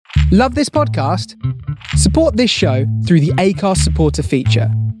Love this podcast? Support this show through the Acast supporter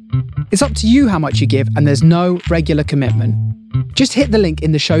feature. It's up to you how much you give, and there's no regular commitment. Just hit the link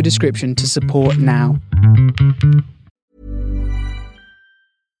in the show description to support now.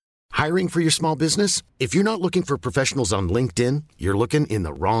 Hiring for your small business? If you're not looking for professionals on LinkedIn, you're looking in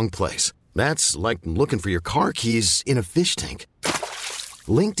the wrong place. That's like looking for your car keys in a fish tank.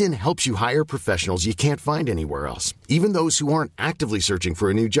 LinkedIn helps you hire professionals you can't find anywhere else, even those who aren't actively searching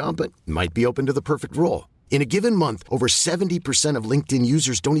for a new job but might be open to the perfect role. In a given month, over 70% of LinkedIn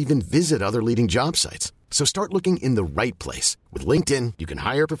users don't even visit other leading job sites. So start looking in the right place. With LinkedIn, you can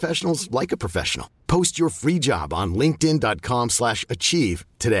hire professionals like a professional. Post your free job on linkedin.com/achieve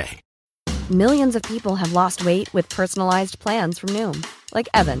today. Millions of people have lost weight with personalized plans from Noom. Like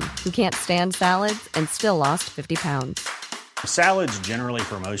Evan, who can't stand salads and still lost 50 pounds. Salads generally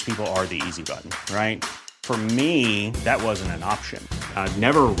for most people are the easy button, right? For me, that wasn't an option. I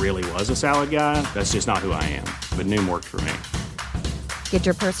never really was a salad guy. That's just not who I am. But Noom worked for me. Get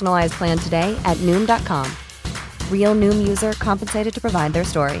your personalized plan today at Noom.com. Real Noom user compensated to provide their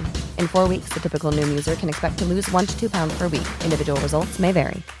story. In 4 weeks, the typical Noom user can expect to lose 1 to 2 pounds per week. Individual results may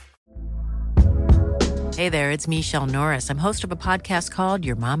vary. Hey there, it's Michelle Norris. I'm host of a podcast called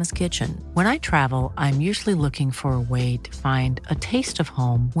Your Mama's Kitchen. When I travel, I'm usually looking for a way to find a taste of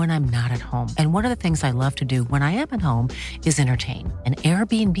home when I'm not at home. And one of the things I love to do when I am at home is entertain. And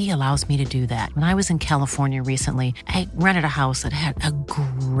Airbnb allows me to do that. When I was in California recently, I rented a house that had a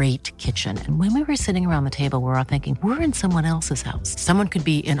great kitchen. And when we were sitting around the table, we were all thinking, we're in someone else's house. Someone could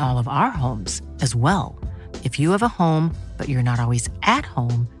be in all of our homes as well. If you have a home, but you're not always at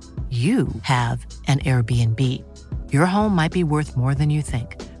home, you have an Airbnb. Your home might be worth more than you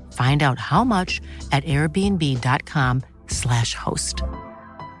think. Find out how much at airbnb.com/host.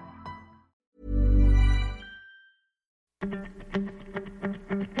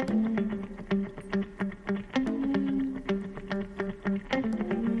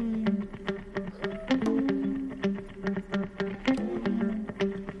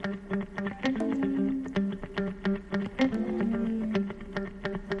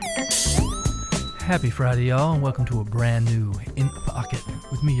 Happy Friday, y'all, and welcome to a brand new In the Pocket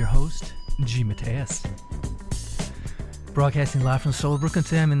with me, your host, G. Mateus. Broadcasting live from Solbrook and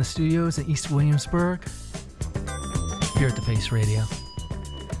Sam in the studios in East Williamsburg, here at the Face Radio.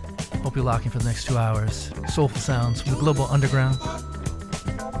 Hope you're locking for the next 2 hours. Soulful sounds from the global underground.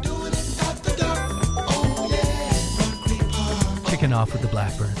 Kicking off with the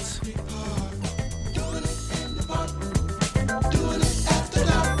Blackbirds.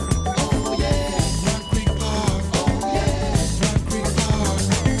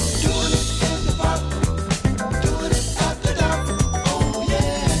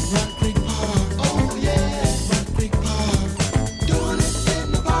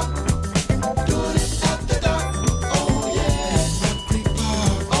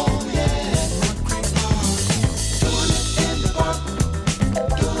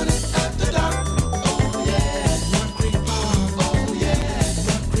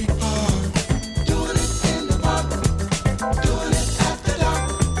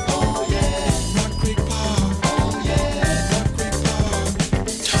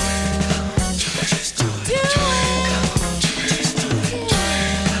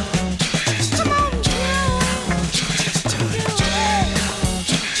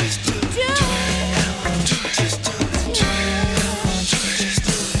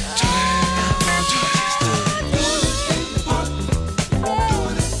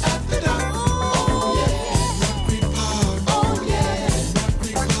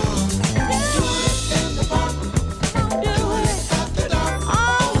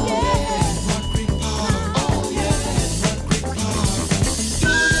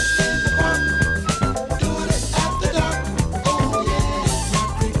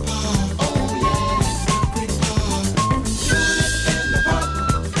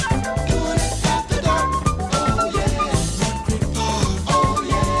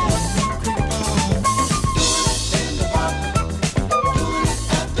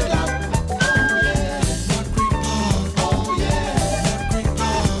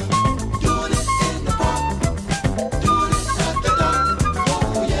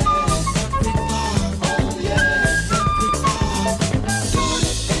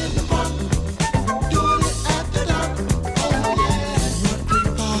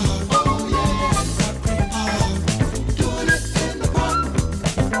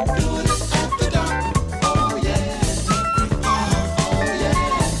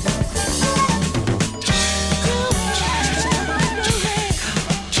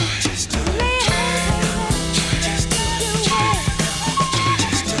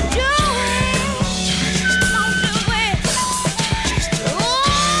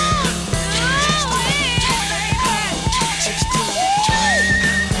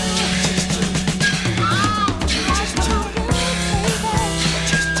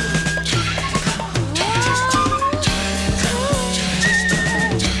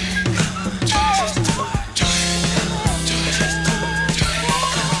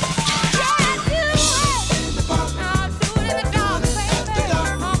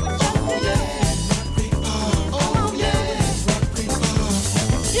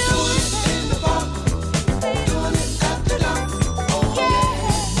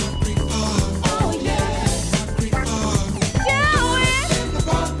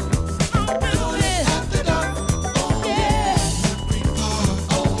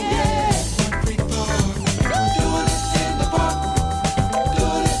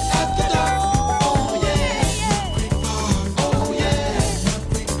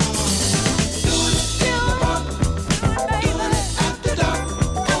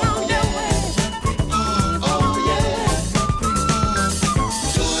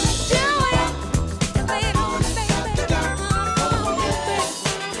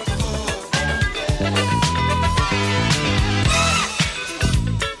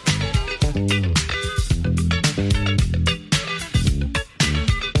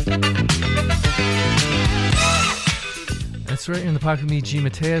 right here in the pocket with me, G.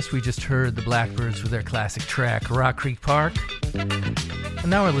 Mateus. We just heard the Blackbirds with their classic track, Rock Creek Park. And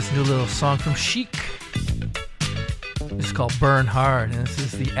now we're listening to a little song from Chic. This is called Burn Hard, and this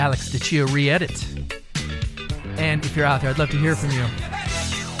is the Alex DiCio re-edit. And if you're out there, I'd love to hear from you.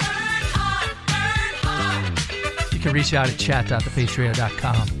 You can reach out at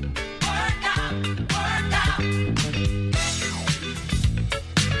chat.thefaceradio.com.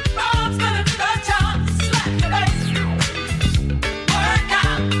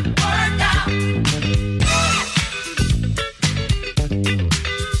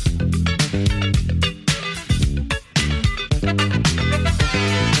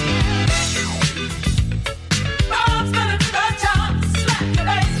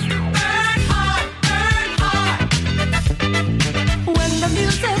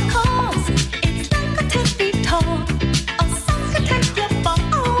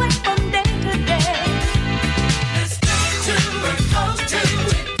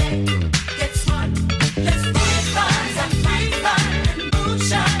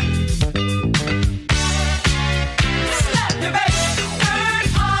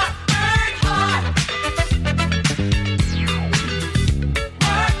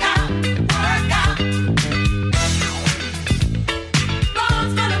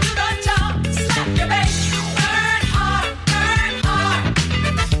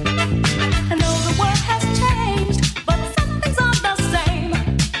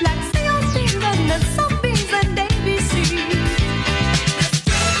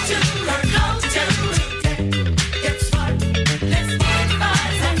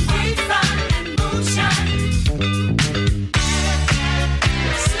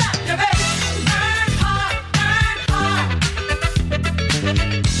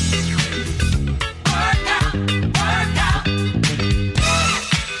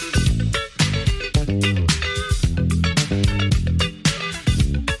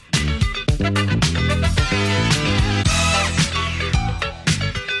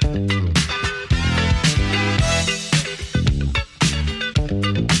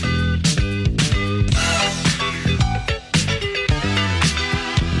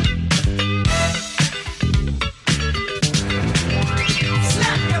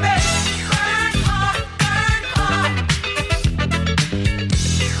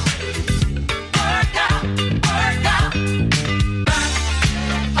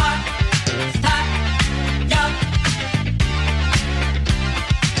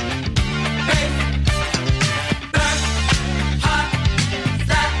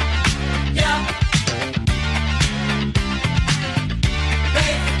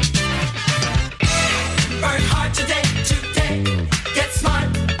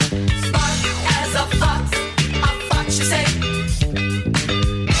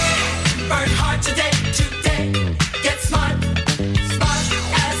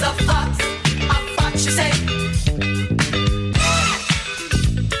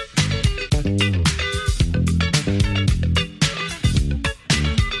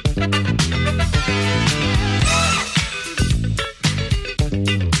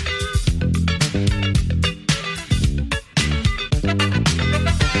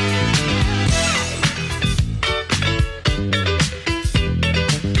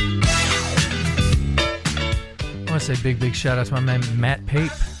 Big shout out to my man Matt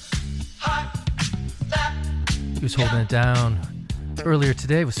Pape. He was holding it down earlier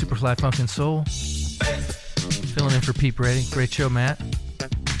today with Superfly Funk and Soul. Filling in for Pete Brady. Great show, Matt.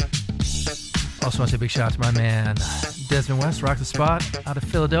 Also want to say a big shout out to my man Desmond West, Rock the Spot, out of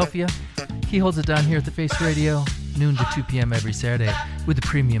Philadelphia. He holds it down here at the Face Radio, noon to 2 p.m. every Saturday with the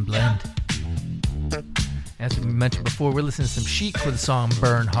Premium Blend. As we mentioned before, we're listening to some Chic with the song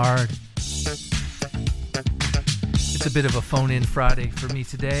Burn Hard. It's a bit of a phone-in Friday for me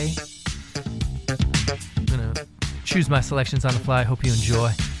today. I'm going to choose my selections on the fly. Hope you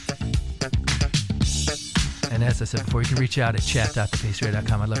enjoy. And as I said before, you can reach out at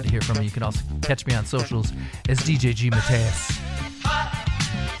chat.thefaceradio.com. I'd love to hear from you. You can also catch me on socials as DJ G. Mateus.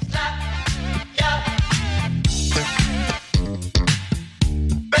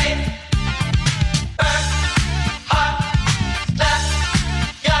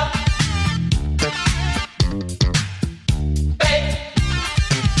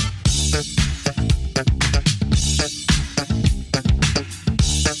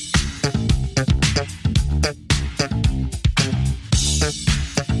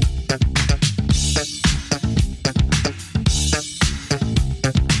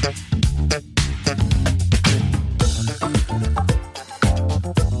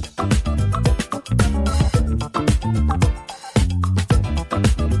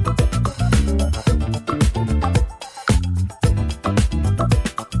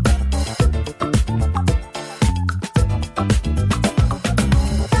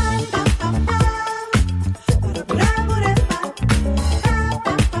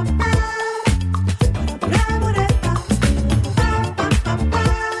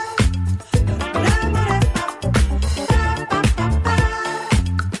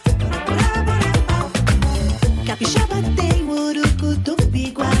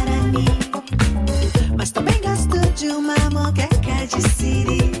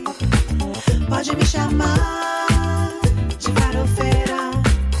 Pode me chamar de farofeira.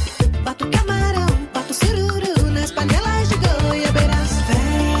 Boto camarão, boto sururu nas panelas de goiabeiras.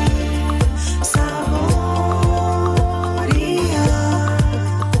 Vem, saborear.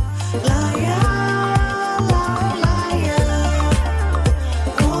 Laia, laia.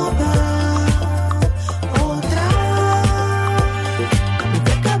 Oba, outra.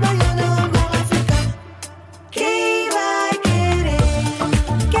 Fica baiana, Angola, fica. Quem vai querer?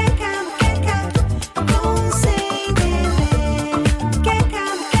 Queca, queca, com sem dever. Queca,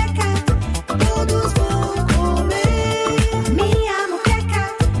 queca, todos vão comer. Minha moqueca,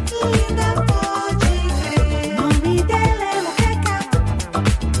 linda, pode crer. O nome dela é moqueca.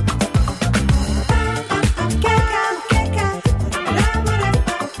 Queca, queca,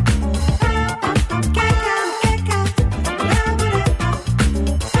 raburepa. Queca, queca, raburepa.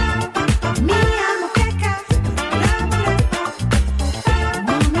 Minha moqueca, raburepa. O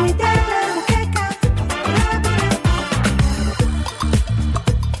nome dela é moqueca,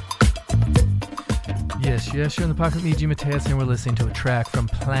 Yes, you're in the pocket with me, G. Mateus, and we're listening to a track from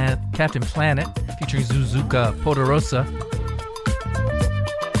Captain Planet featuring Zuzuka Poderosa.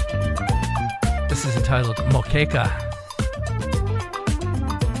 This is entitled Moqueca.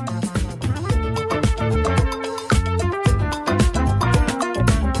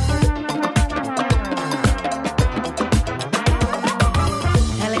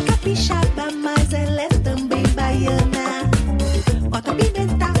 Ela é capixaba, mas ela é também baiana. Bota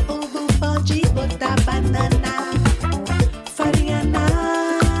pimenta, ovo, pode botar banana. Farinha,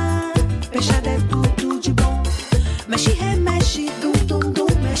 peixada é tudo de bom. Mexe, remexe, dum, dum, dum.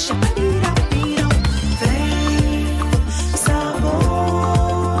 Mexe, papira, pirão. Vem, saborear.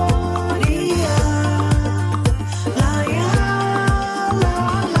 Laia,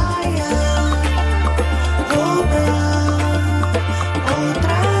 laia. Oba,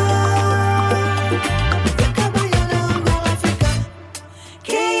 outra. Fica baiana, Angola, fica.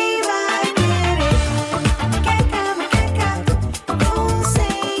 Quem vai querer? Queca, queca, com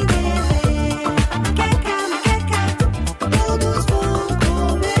sem dever. Queca, queca, todos vão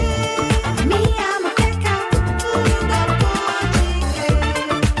comer. Minha moqueca, linda, pode crer.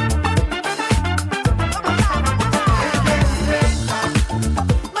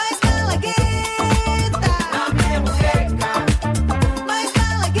 Mais malagueta, na minha moqueca. Mais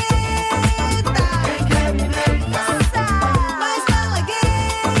malagueta, quem quer me dançar? Mais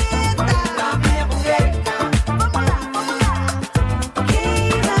malagueta, na minha moqueca. Vamos lá, vamos lá. Quem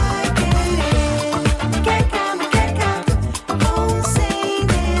vai querer? Queca, moqueca, com sem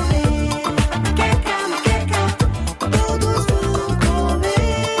dever. Queca, moqueca, todos vão comer.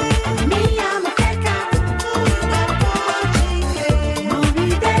 Minha moqueca, linda, pode crer. O nome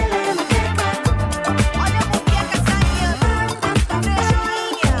dela é moqueca. Olha a moqueca saindo,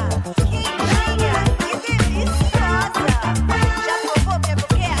 fresquinha, quentinha e deliciosa.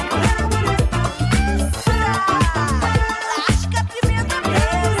 Já provou minha moqueca? Lasca a pimenta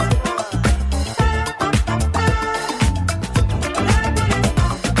mesmo.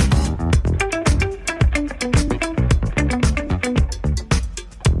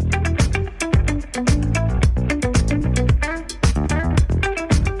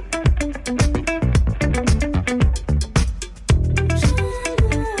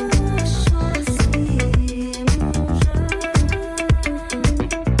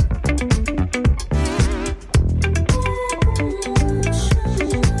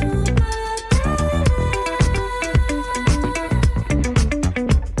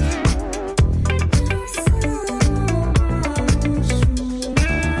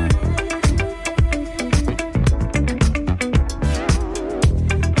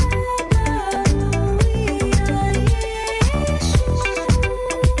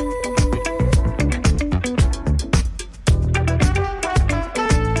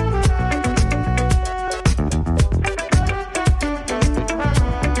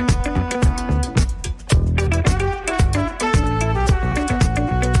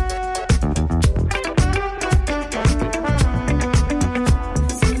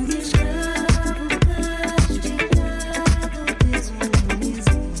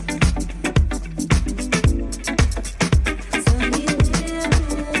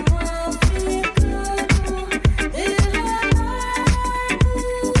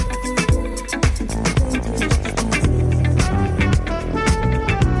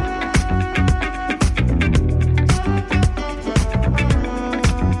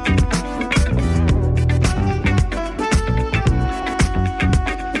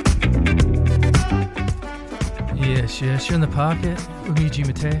 Yes, you're in the pocket with me, G.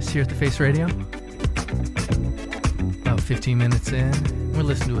 Mateus, here at the Face Radio. About 15 minutes in. We're We'll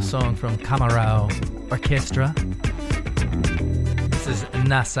listen to a song from Camarao Orchestra. This is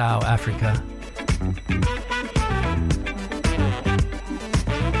Nassau, Africa.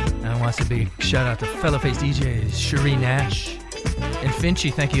 And I want to be shout out to fellow face DJs Cherie Nash and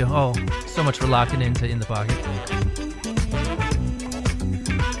Finchy. Thank you all so much for locking into In the Pocket.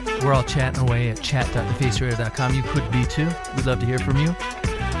 We're all chatting away at chat.thefaceradio.com. You could be too. We'd love to hear from you.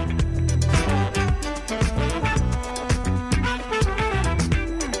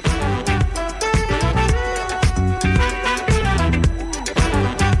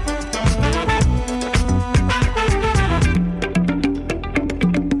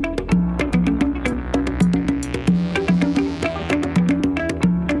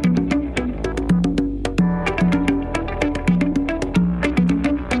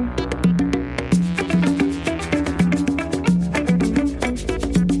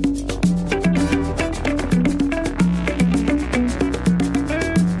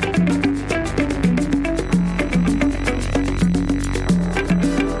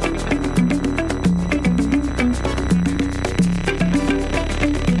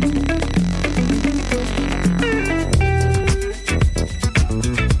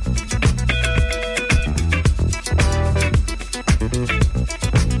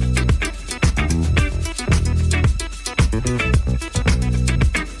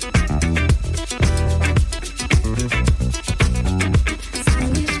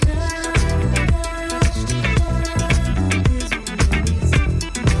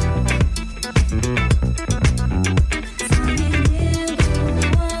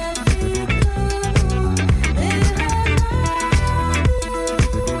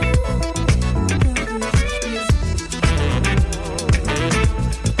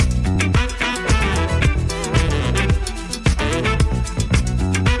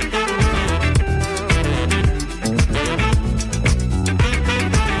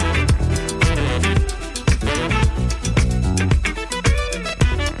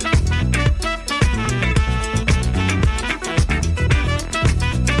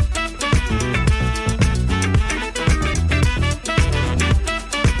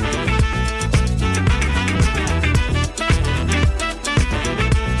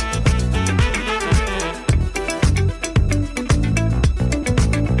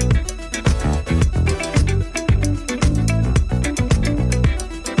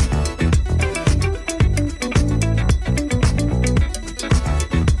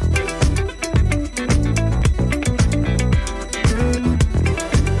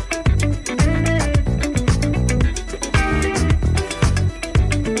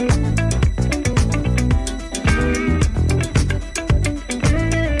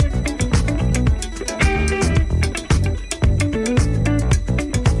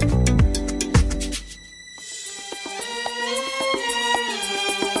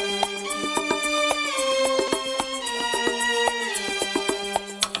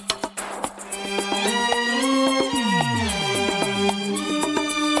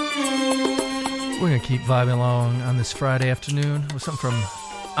 Keep vibing along on this Friday afternoon with something from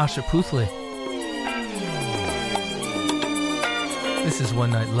Asha Puthli. This is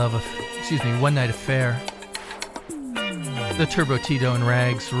One Night Affair. The Turbo Tito and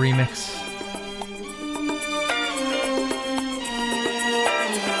Rags remix.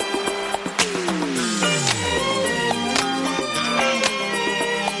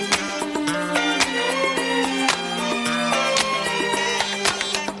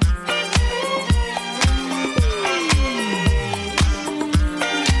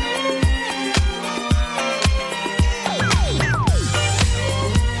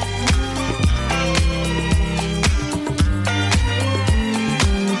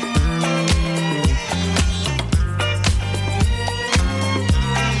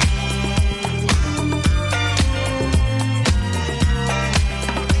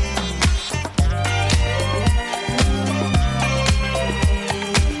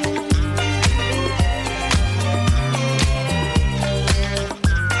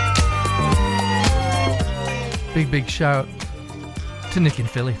 Big shout to Nick and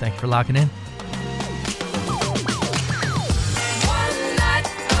Philly. Thank you for locking in. One night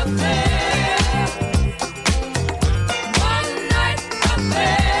affair. One night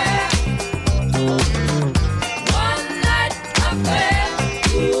affair. One night affair.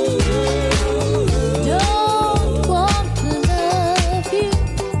 Don't want to love you.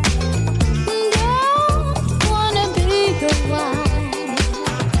 Don't wanna be your wife.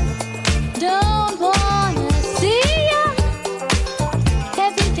 Don't wanna see you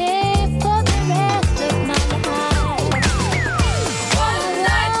every day for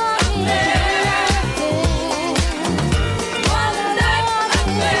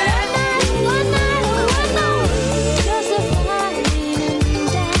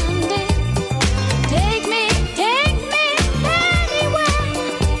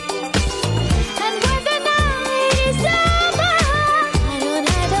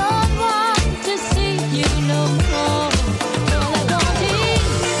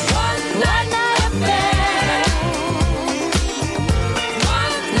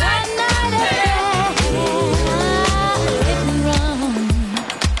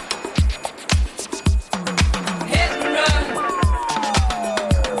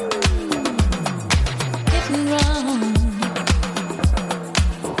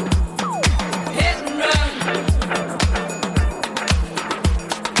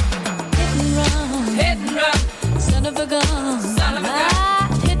of a gun. Ah,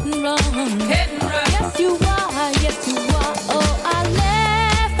 hit and run. Yes, you are. Yes, you are. Oh, I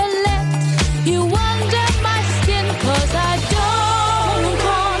never let you under my skin, 'cause I don't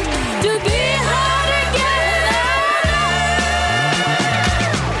want to be hurt again.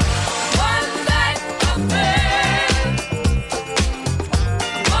 One night affair.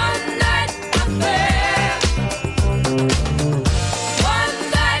 One night affair. One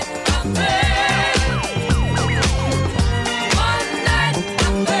night affair. One night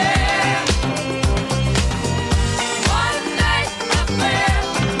affair. One night affair.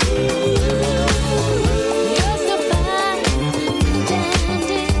 You're so fine and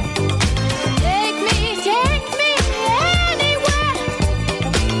dandy. Take me anywhere.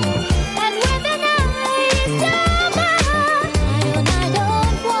 And when the night is over, I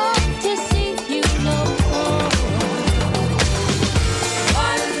don't want to see you no more.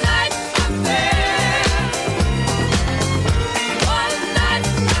 One night affair. One night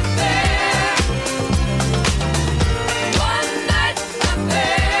affair. One night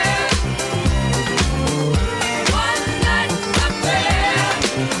affair. One night affair.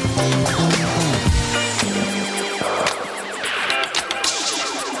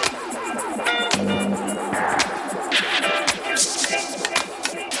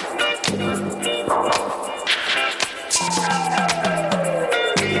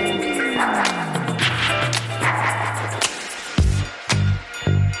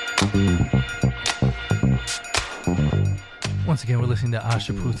 Once again, we're listening to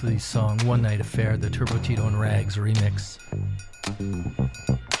Asha Puthli's song One Night Affair, the Turbo Tito and Rags remix.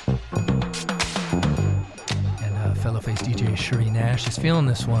 And fellow face DJ Cherie Nash is feeling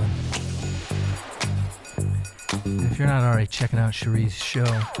this one. And if you're not already checking out Cherie's show,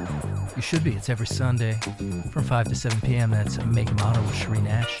 you should be. It's every Sunday from 5 to 7 p.m. That's Make a Model with Cherie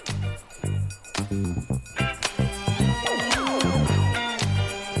Nash.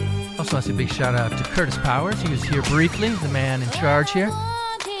 Also, I say a big shout out to Curtis Powers. He was here briefly, the man in charge here.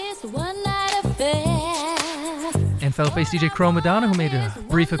 One night affair. And fellow face DJ Crow Madonna, who made a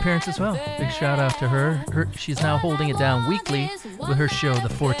brief appearance as well. Big shout out to her. She's now holding it down weekly with her show, The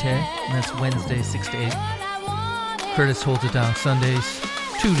Forte, and that's Wednesday, 6 to 8. Curtis holds it down Sundays,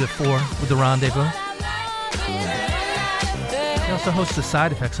 2 to 4 with The Rendezvous. He also hosts the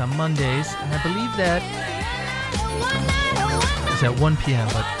Side Effects on Mondays, and I believe that is at 1 p.m.,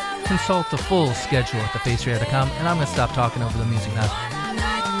 but consult the full schedule at thefaceradio.com, and I'm going to stop talking over the music now.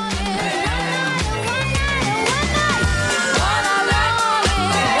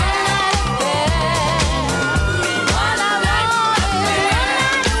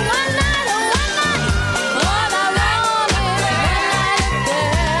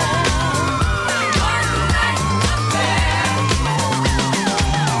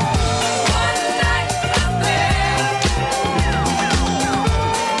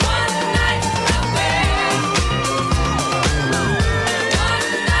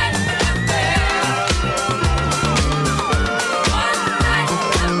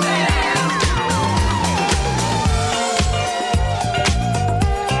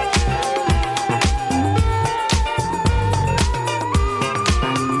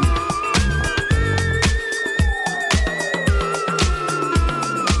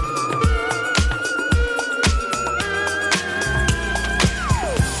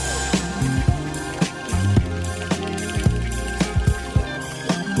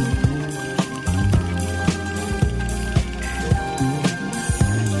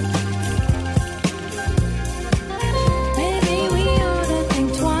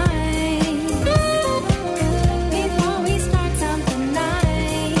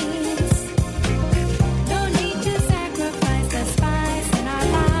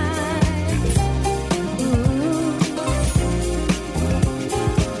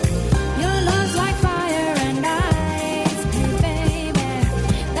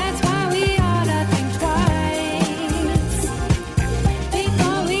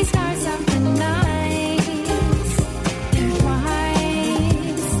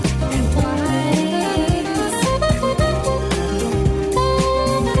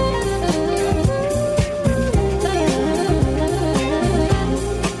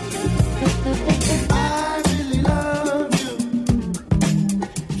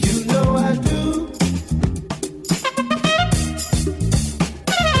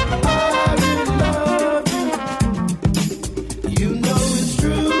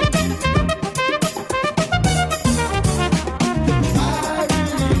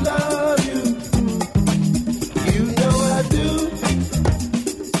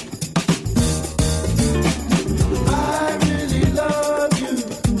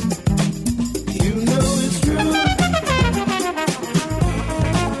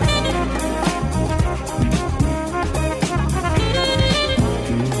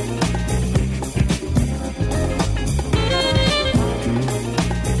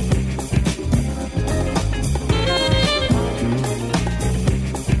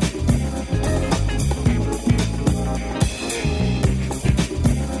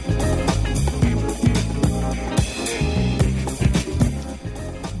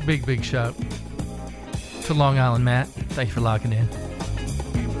 Big shout to Long Island Matt. Thank you for locking in.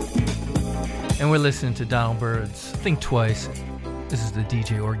 And we're listening to Donald Byrd's Think Twice. This is the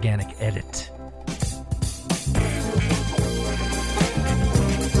DJ Organic Edit.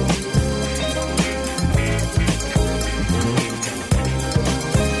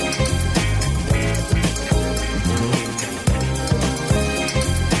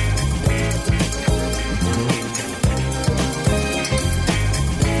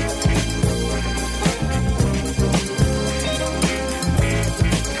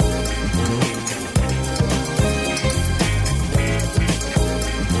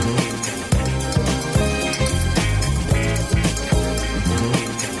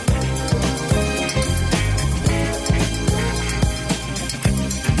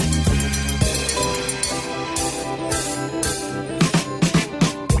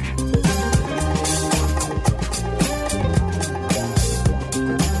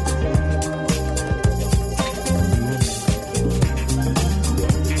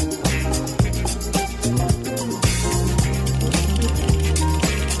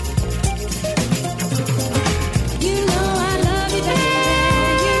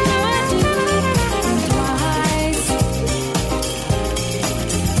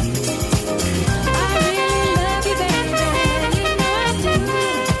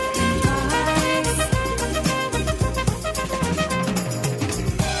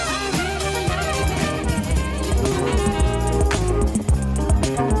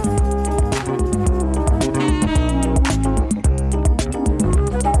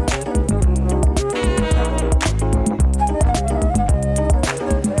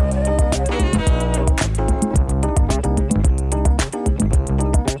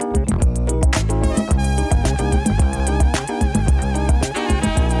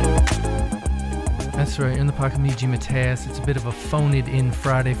 In the pocket, me, G. Mateus. It's a bit of a phoned-in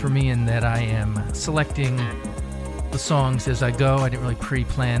Friday for me in that I am selecting the songs as I go. I didn't really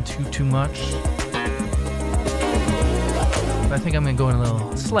pre-plan too much. But I think I'm going to go in a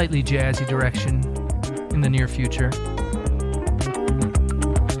little slightly jazzy direction in the near future.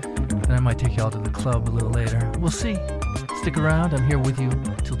 Then I might take you all to the club a little later. We'll see. Stick around. I'm here with you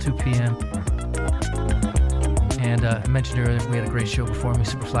till 2 p.m. And I mentioned earlier we had a great show before me,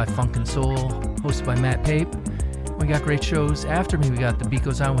 Superfly Funk and Soul, hosted by Matt Pape. We got great shows after me. We got The Beat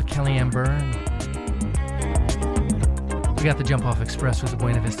Goes On with Kellyanne Byrne. We got the Jump Off Express with the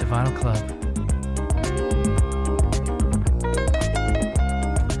Buena Vista Vinyl Club.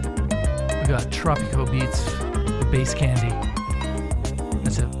 We got Tropico Beats, the Bass Candy.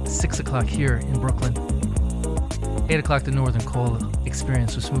 That's at 6 o'clock here in Brooklyn. 8 o'clock, the Northern Coal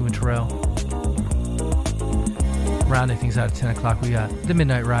Experience with Smooth and Terrell. Rounding things out at 10 o'clock, we got The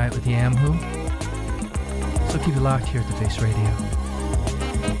Midnight Riot with the Amhu. So keep it locked here at The Face Radio.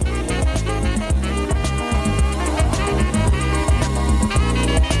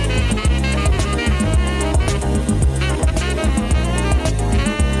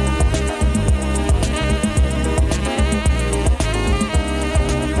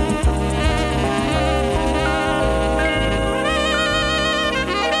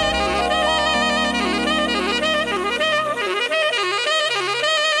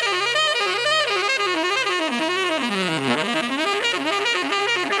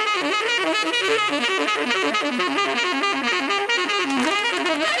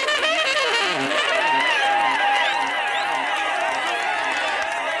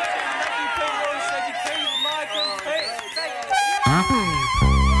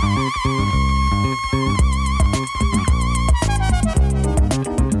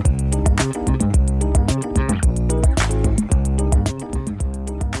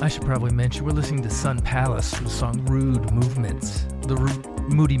 We're listening to Sun Palace with the song Rude Movements, the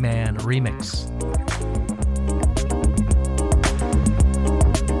Moody Man remix.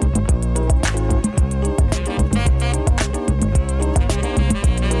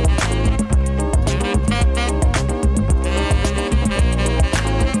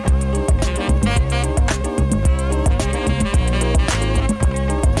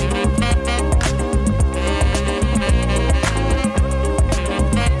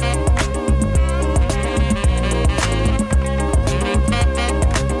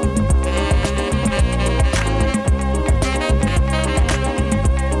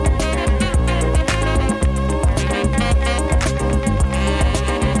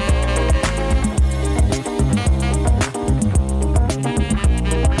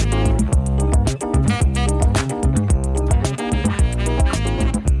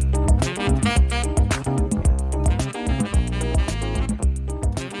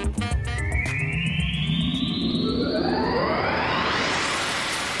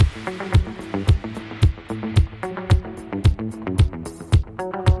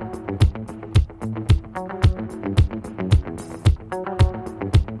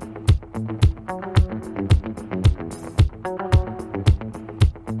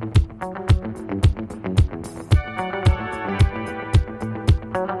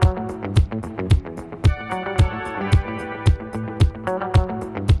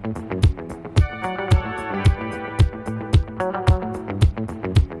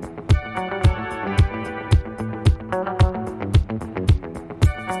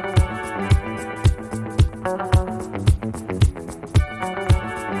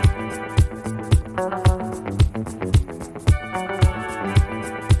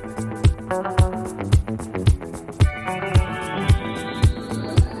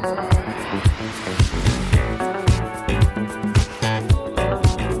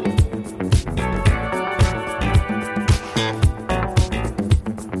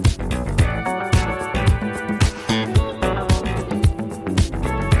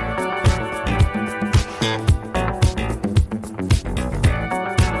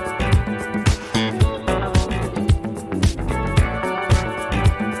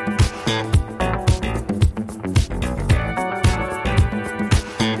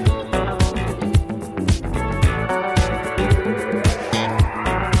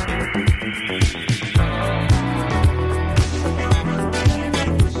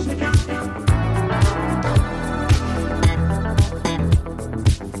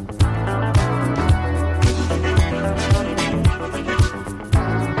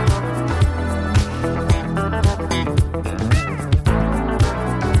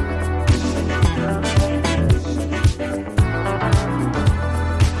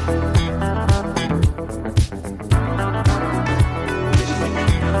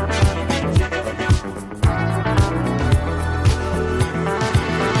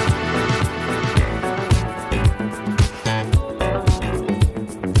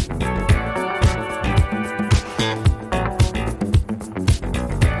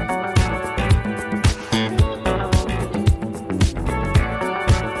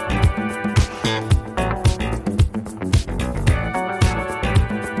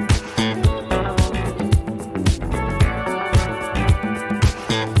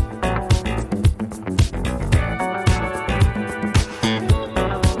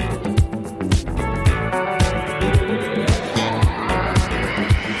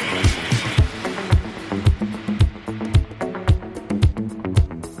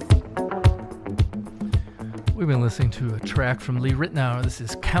 We've been listening to a track from Lee Ritenour. This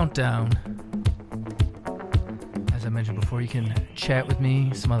is Countdown. As I mentioned before, you can chat with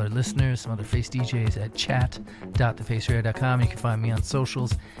me, some other listeners, some other Face DJs at chat.thefaceradio.com. You can find me on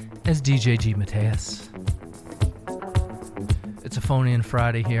socials as DJ G Mateus. It's a phone-in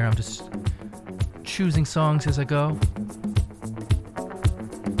Friday here. I'm just choosing songs as I go.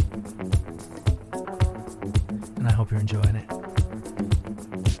 And I hope you're enjoying it.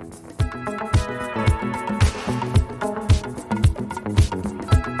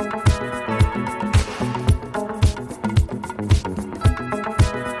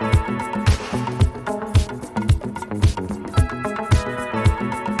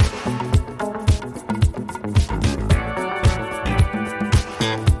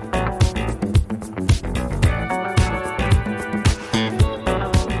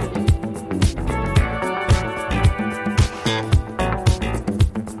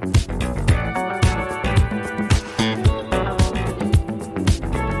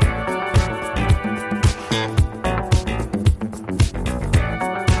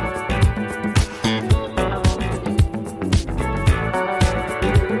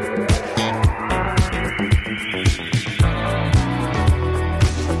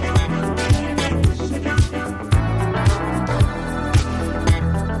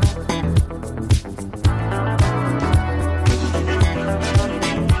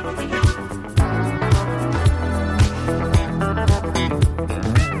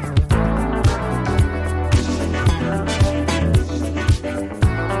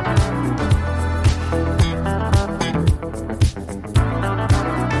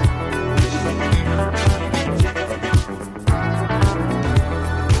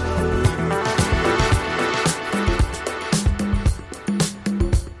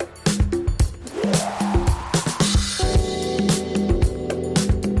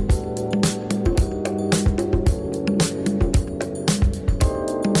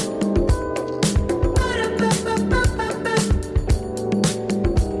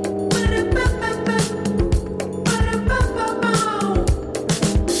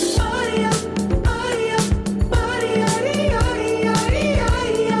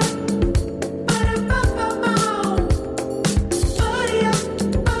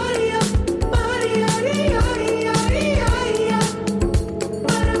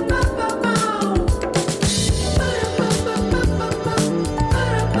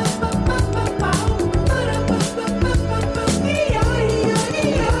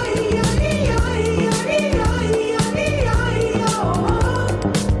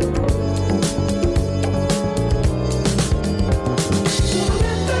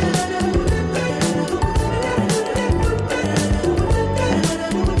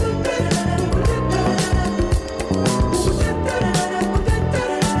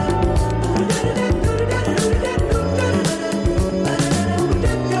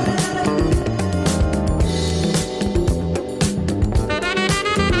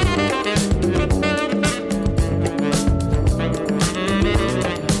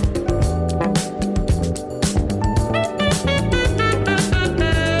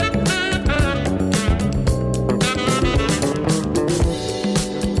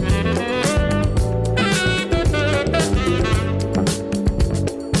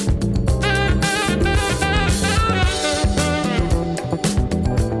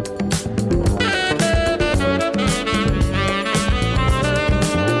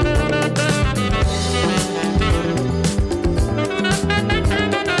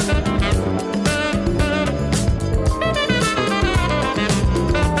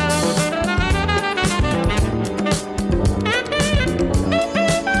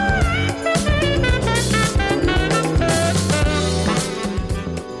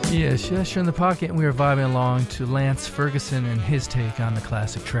 Pressure in the Pocket, and we are vibing along to Lance Ferguson and his take on the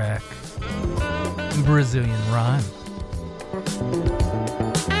classic track, Brazilian Rhyme.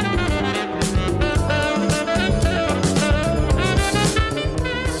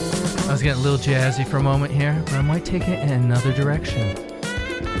 I was getting a little jazzy for a moment here, but I might take it in another direction.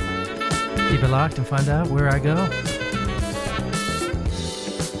 Keep it locked and find out where I go.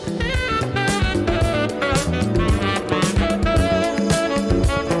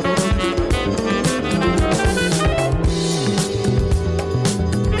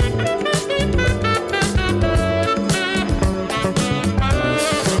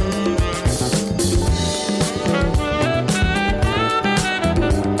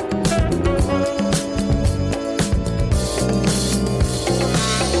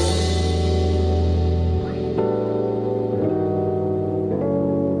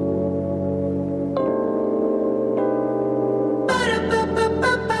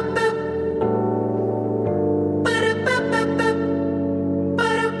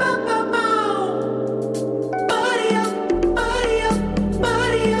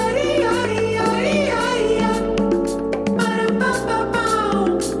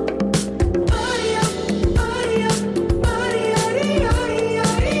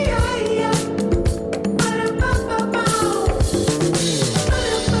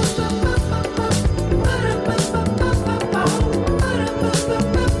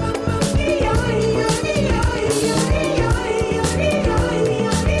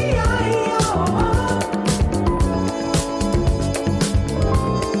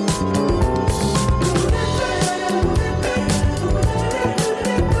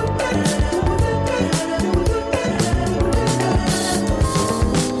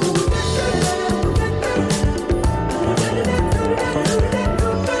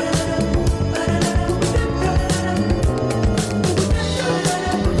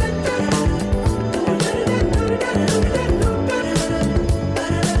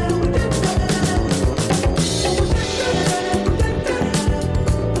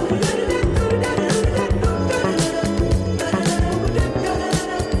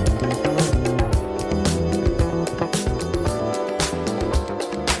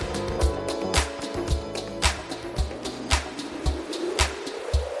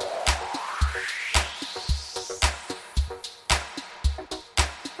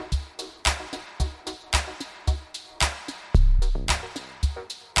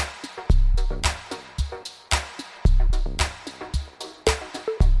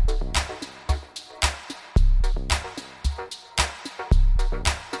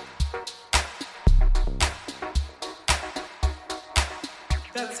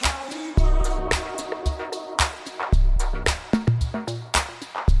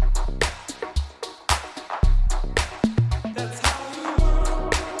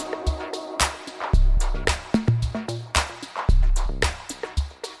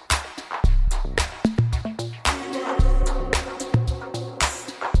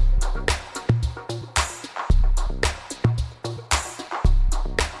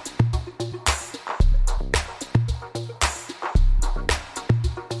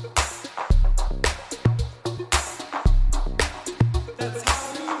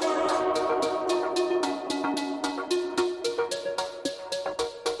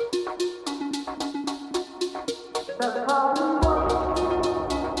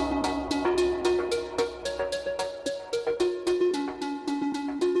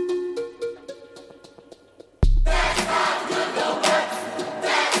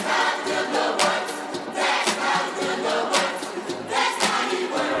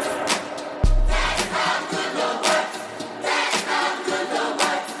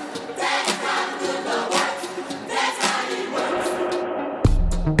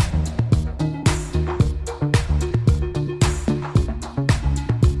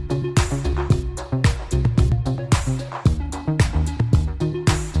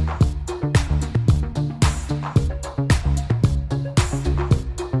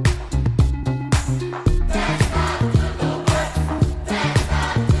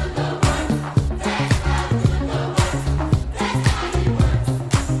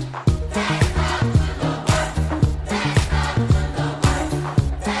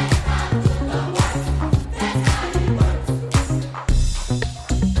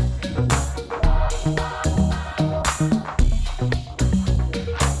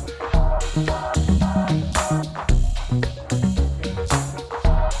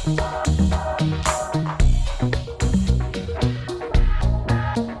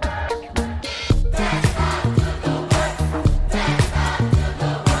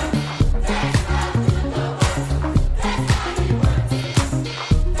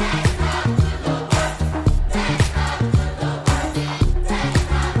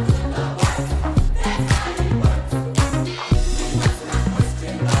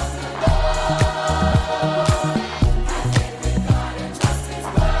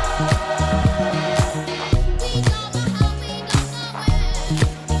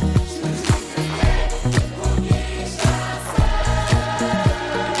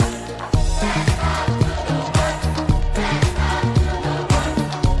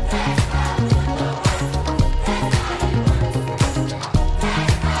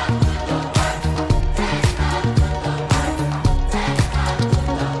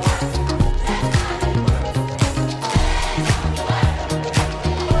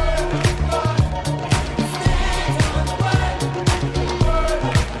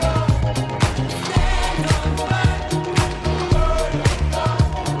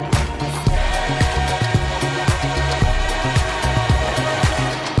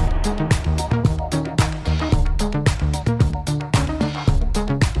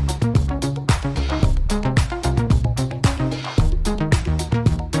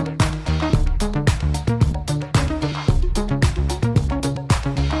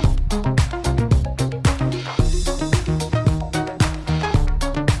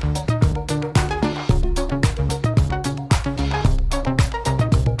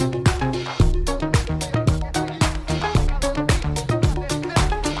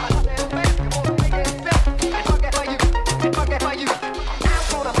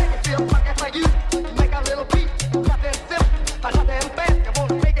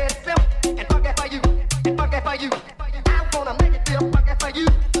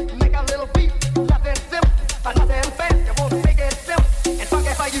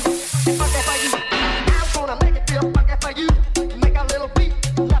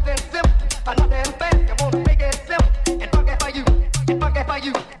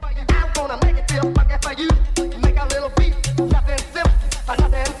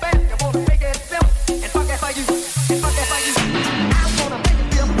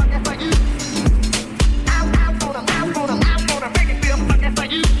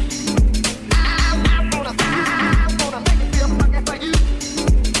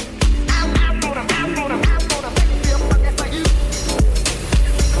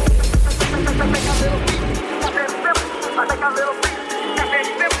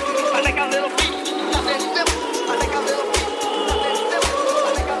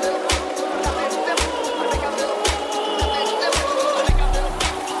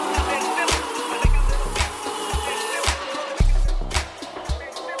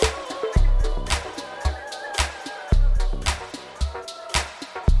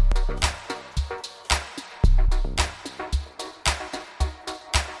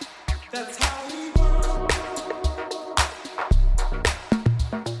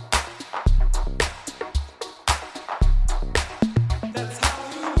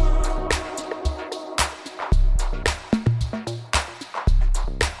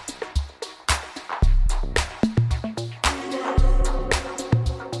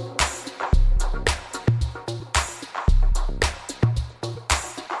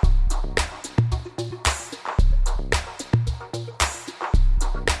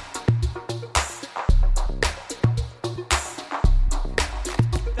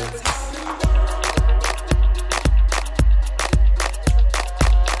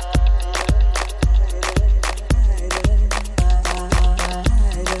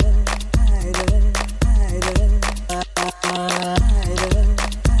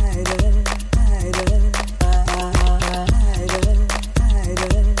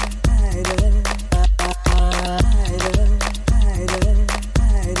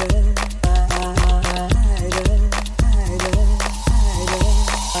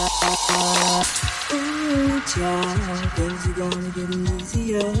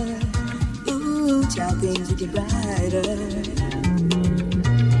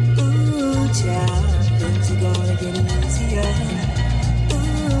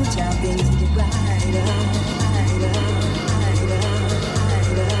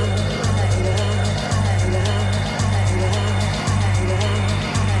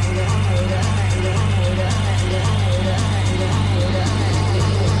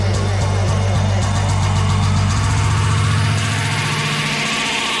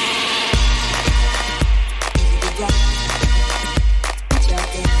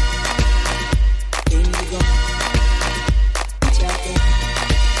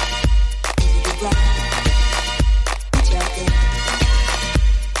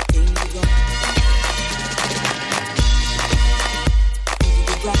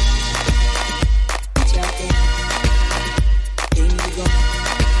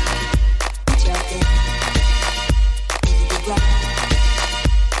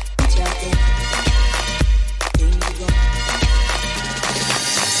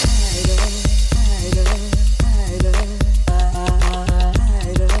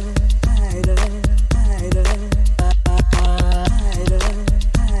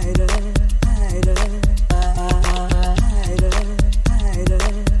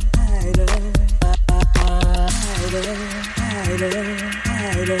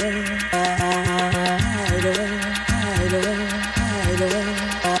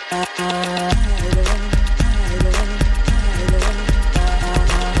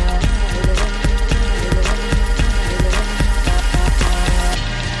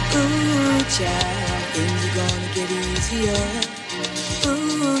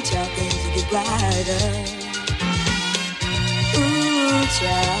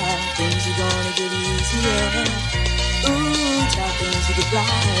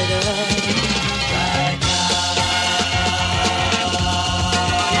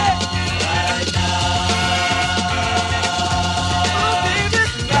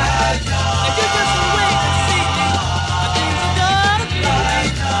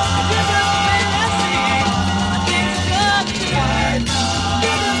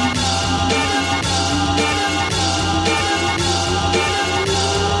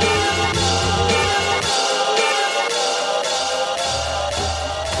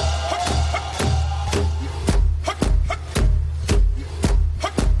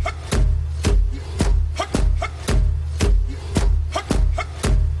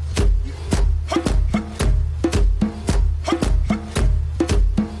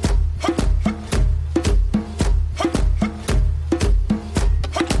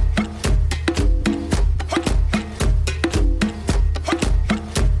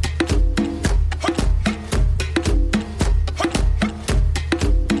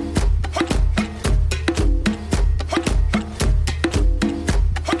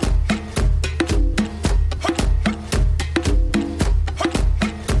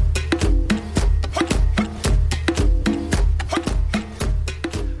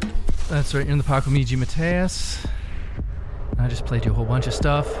 So you're in the park with me, G. Mateus. I just played you a whole bunch of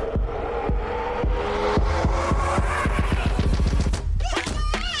stuff.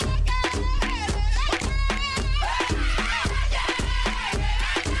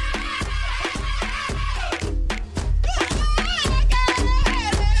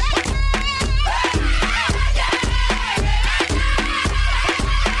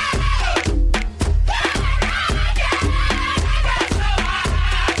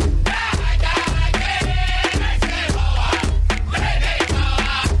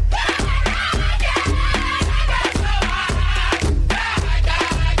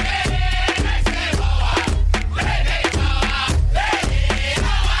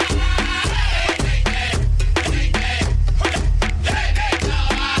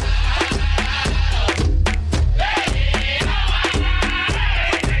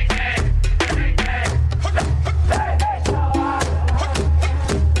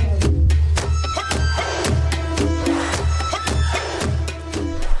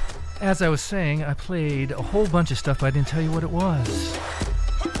 As I was saying, I played a whole bunch of stuff, but I didn't tell you what it was.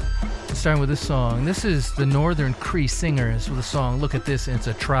 Starting with this song. This is the Northern Cree Singers with a song, Look at This, and it's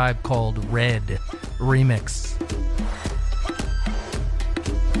a Tribe Called Red remix.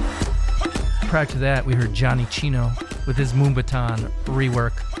 Prior to that, we heard Johnny Chino with his Moombahton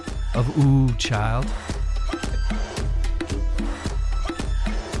rework of Ooh Child.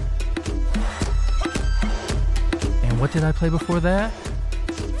 And what did I play before that?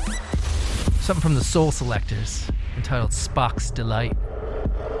 Something from the Soul Selectors, entitled Spock's Delight.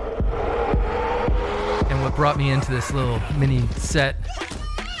 And what brought me into this little mini set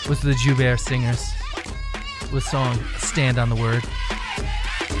was the Joubert Singers with song Stand on the Word.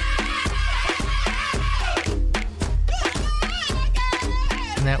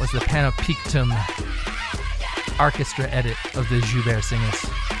 And that was the Panoptictum orchestra edit of the Joubert Singers.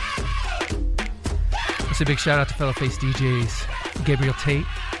 It's a big shout out to fellow face DJs Gabriel Tate,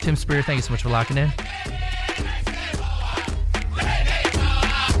 Tim Spear, thank you so much for locking in.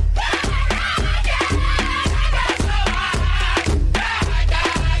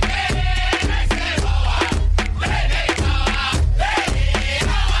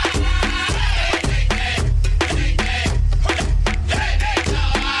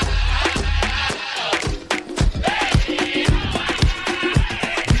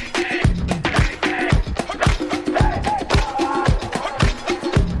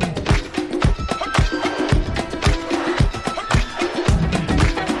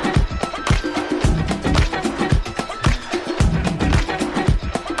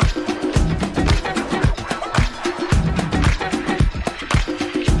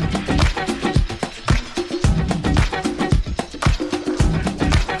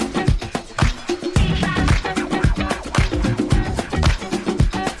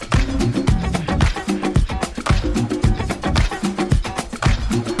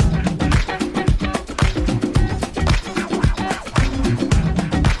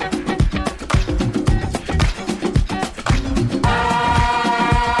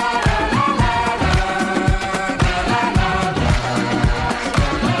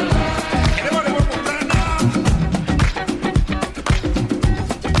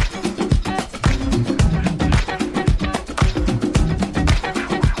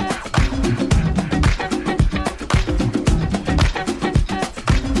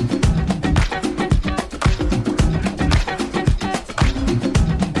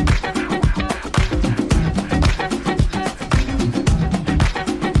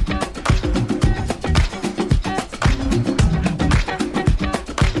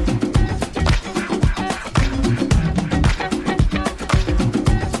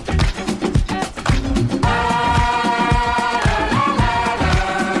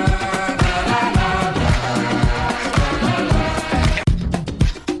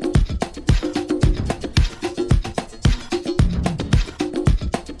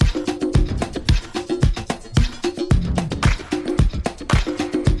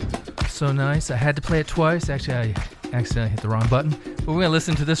 So nice. I had to play it twice. Actually, I accidentally hit the wrong button. But we're going to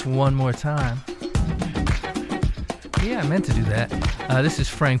listen to this one more time. Yeah, I meant to do that. This is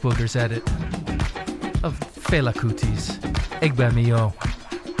Frank Booker's edit of Fela Kuti's Egba Mio.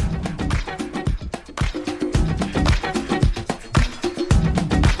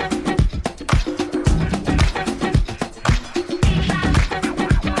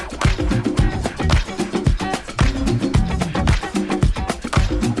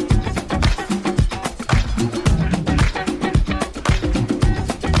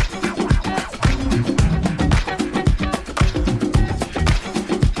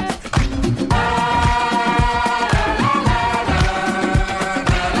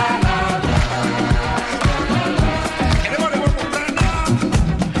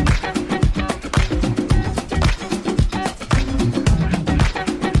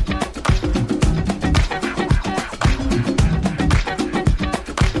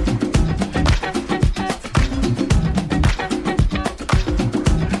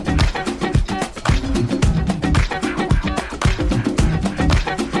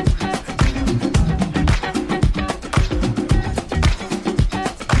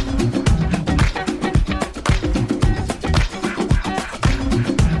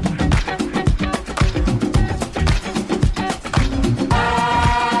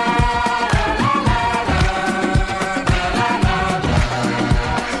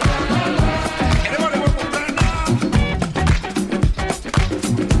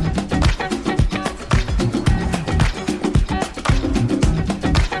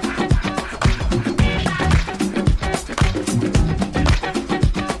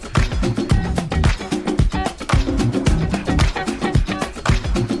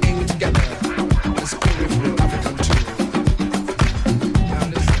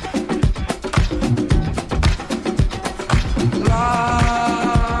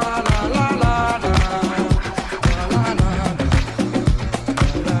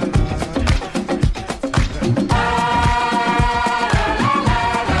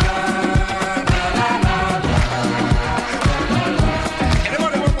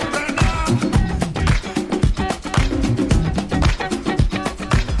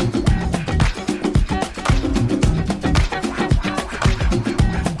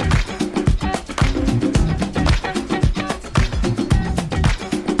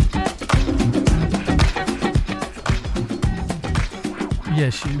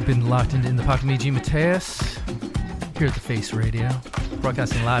 Yes, you've been locked into In the Pocket, me, G. Mateus, here at the Face Radio,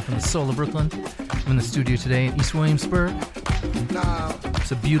 broadcasting live from the soul of Brooklyn. I'm in the studio today in East Williamsburg.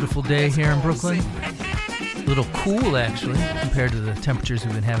 It's a beautiful day here in Brooklyn. A little cool, actually, compared to the temperatures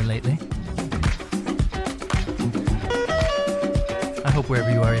we've been having lately. I hope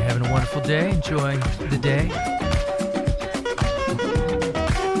wherever you are, you're having a wonderful day, enjoying the day.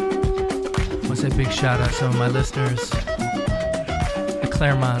 I want to say a big shout out to some of my listeners. The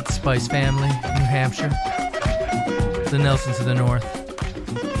Claremont Spice family, New Hampshire. The Nelsons of the North.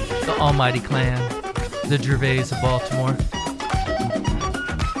 The Almighty Clan. The Gervais of Baltimore.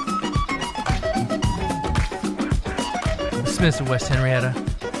 The Smiths of West Henrietta.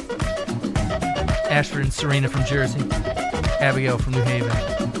 Ashford and Serena from Jersey. Abigail from New Haven.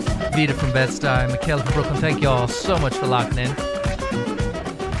 Vita from Bed-Stuy. Michaela from Brooklyn. Thank you all so much for locking in.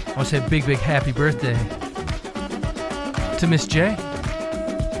 I want to say a big, big happy birthday to Miss J.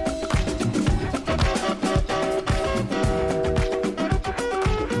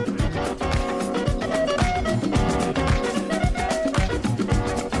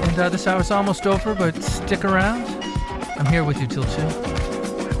 And this hour's almost over, but stick around. I'm here with you till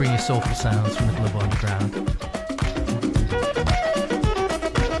 2. Bring you soulful sounds from the global underground.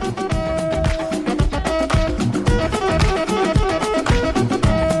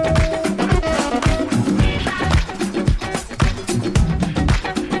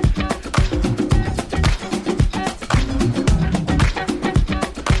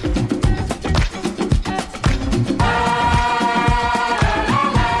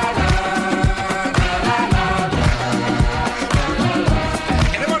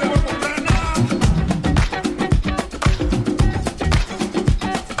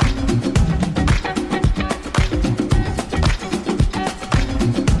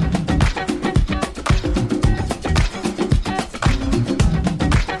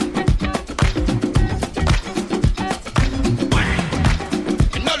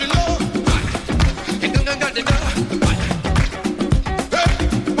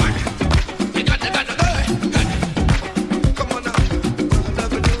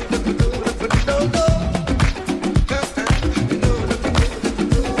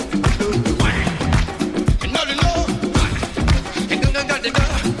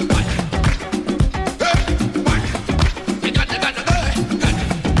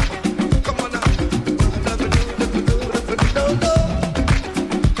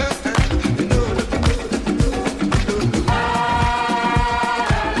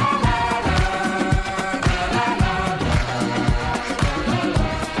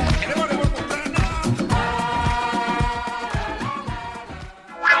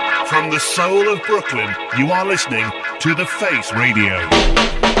 Soul of Brooklyn, you are listening to The Face Radio.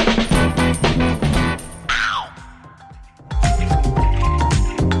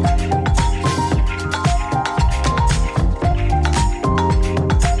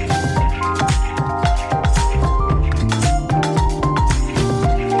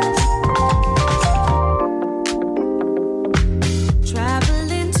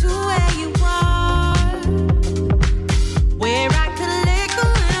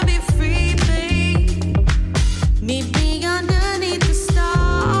 Me be underneath the stars.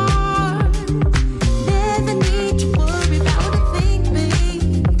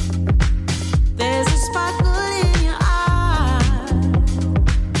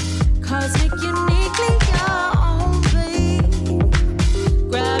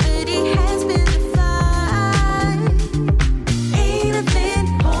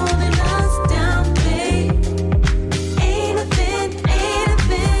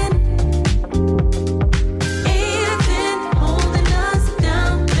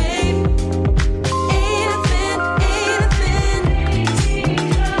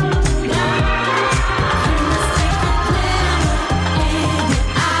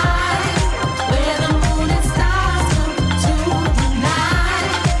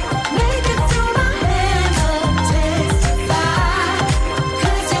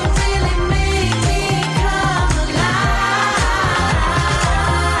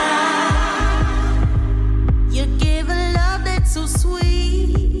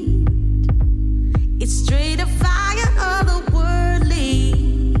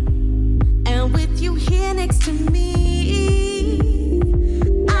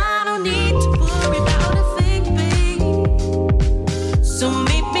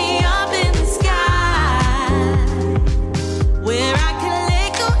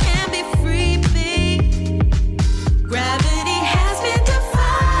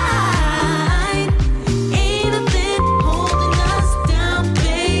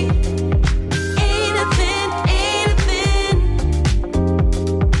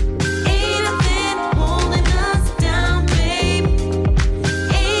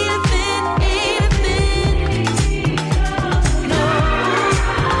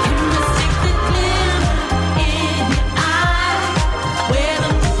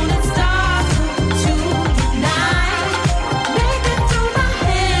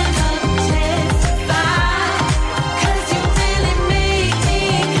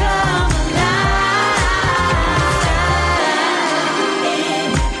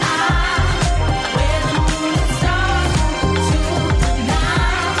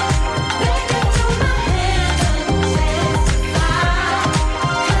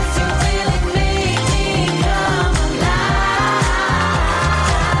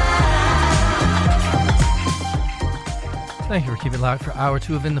 Thank you for keeping it locked for Hour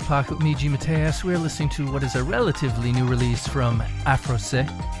 2 of In the Pocket with me, G. Mateus. We're listening to what is a relatively new release from Afrose,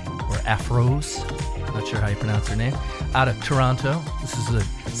 or Afros, not sure how you pronounce her name, out of Toronto. This is a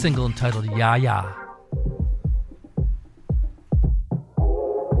single entitled Ya Ya.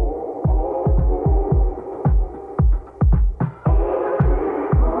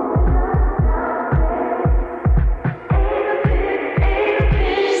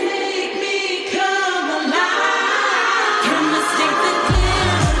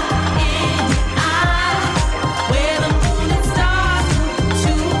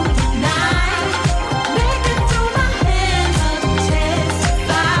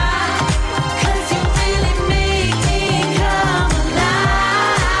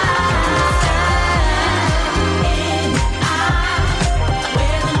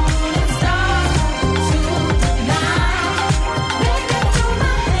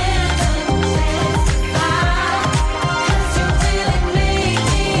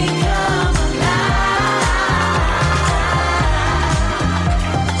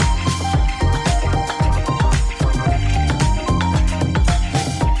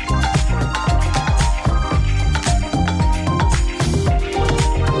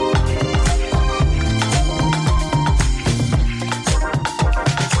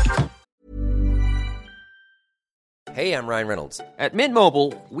 Hey, I'm Ryan Reynolds. At Mint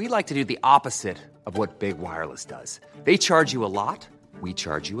Mobile, we like to do the opposite of what Big Wireless does. They charge you a lot, we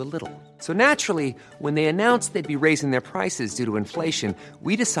charge you a little. So naturally, when they announced they'd be raising their prices due to inflation,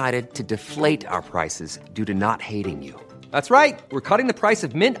 we decided to deflate our prices due to not hating you. That's right. We're cutting the price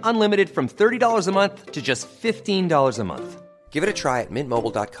of Mint Unlimited from $30 a month to just $15 a month. Give it a try at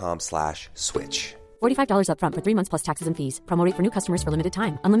mintmobile.com/switch. $45 up front for 3 months plus taxes and fees. Promo rate for new customers for limited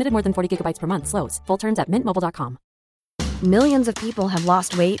time. Unlimited more than 40 gigabytes per month. Slows full terms at mintmobile.com. Millions of people have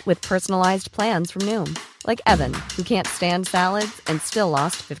lost weight with personalized plans from Noom. Like Evan, who can't stand salads and still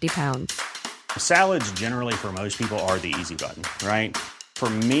lost 50 pounds. Salads generally for most people are the easy button, right? For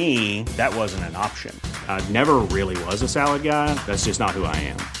me, that wasn't an option. I never really was a salad guy. That's just not who I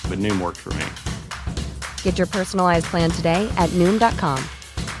am. But Noom worked for me. Get your personalized plan today at Noom.com.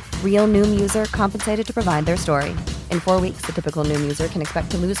 Real Noom user compensated to provide their story. In 4 weeks, the typical Noom user can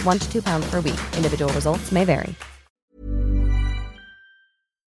expect to lose 1 to 2 pounds per week. Individual results may vary.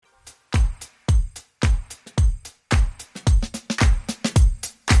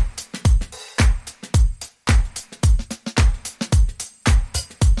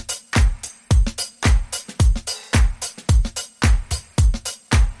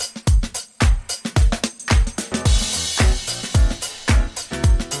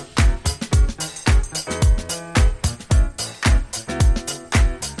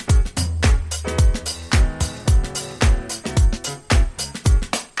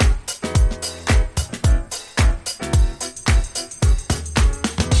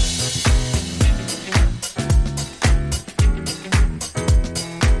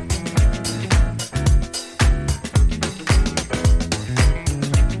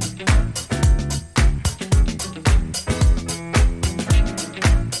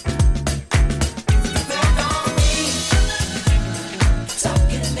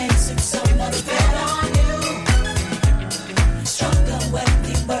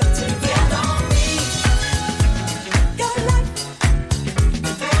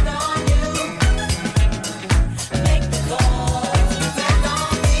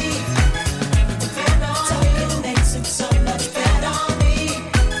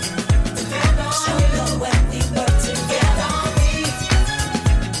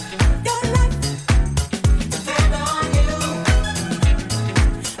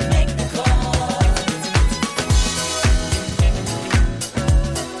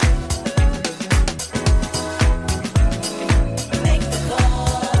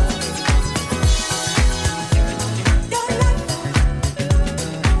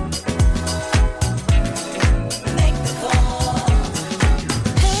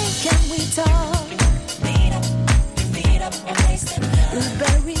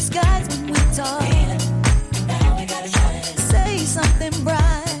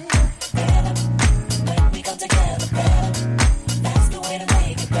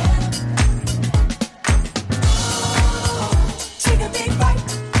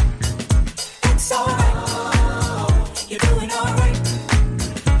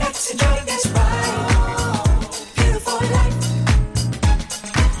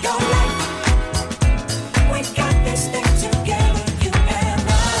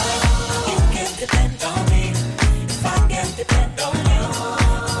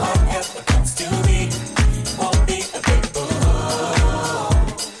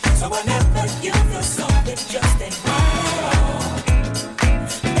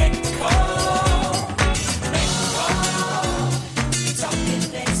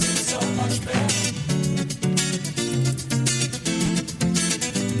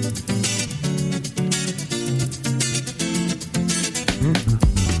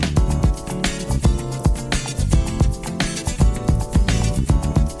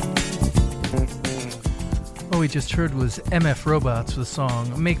 just heard was MF Robots with the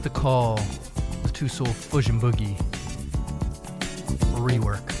song Make the Call, the Two Soul Fusion Boogie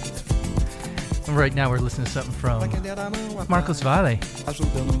rework. And right now we're listening to something from Marcos Valle.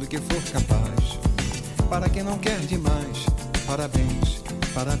 Ajudando no que for capaz. Para quem não quer demais, parabéns,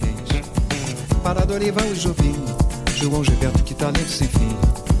 parabéns. Para Dorival e Jobim, João Gilberto, que talento sem fim.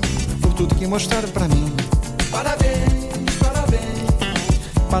 Por tudo que mostraram pra mim, parabéns,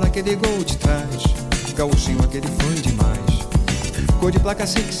 parabéns. Para aquele gol de trás, gauchinho, aquele foi demais. Gol de placa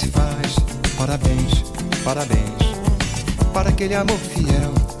assim que se faz, parabéns, parabéns. Para aquele amor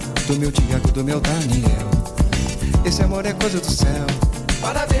fiel, do meu Tiago, do meu Daniel. Esse amor é coisa do céu,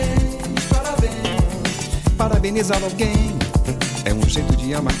 parabéns, parabéns. Parabenizar alguém é um jeito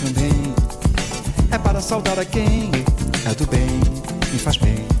de amar também. É para saudar a quem é do bem, me faz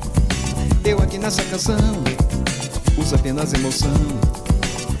bem. Eu aqui nessa canção uso apenas emoção.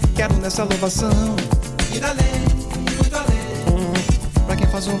 Quero nessa louvação ir além, muito além. Pra quem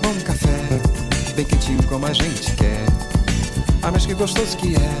faz um bom café, bem quentinho como a gente quer. Ah, mas que gostoso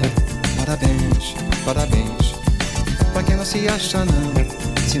que é, parabéns, parabéns. Pra quem não se acha não,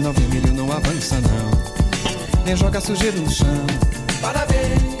 se não vermelho não avança não. Nem joga sujeira no chão,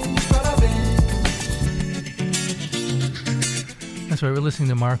 parabéns, parabéns. That's right, we're listening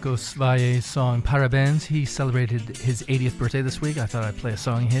to Marcos Valle's song Parabéns. He celebrated his 80th birthday this week. I thought I'd play a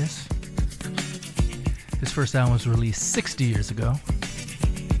song of his. His first album was released 60 years ago.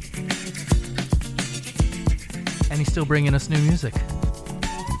 And he's still bringing us new music.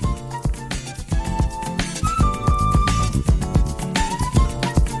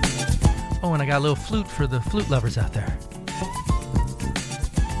 Oh, and I got a little flute for the flute lovers out there.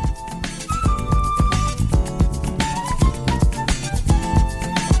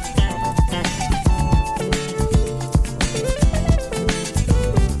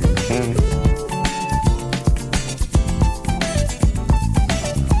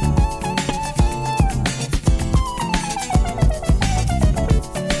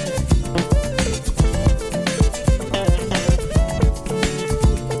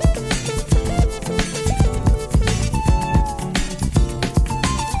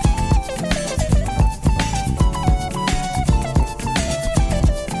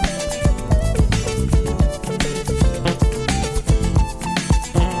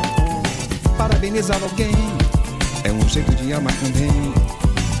 Parabenizar alguém é um jeito de amar também.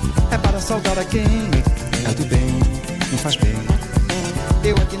 É para saudar a quem é do bem, me faz bem.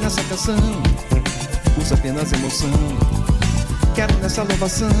 Eu aqui nessa canção uso apenas emoção. Quero nessa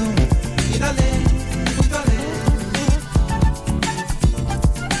louvação ir além, muito além.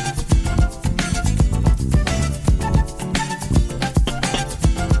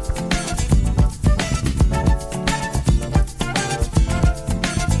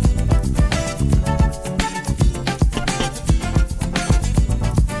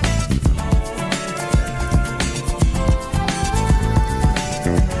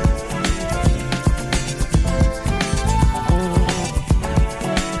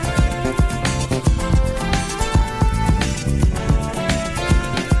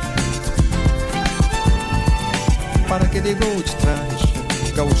 Aquele gol de trás,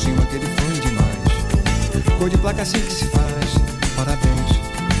 gauchinho, aquele foi demais. Gol de placa assim que se faz, parabéns,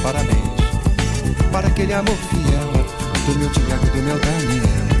 parabéns. Para aquele amor fiel, do meu Tiago, do meu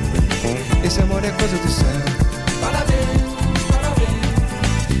Daniel. Esse amor é coisa do céu, parabéns,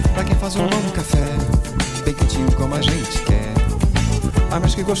 parabéns. Pra quem faz um bom café, bem quentinho como a gente quer. Ah,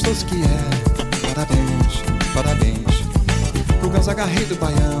 mas que gostoso que é, parabéns, parabéns. Pro Gonzaga Rei do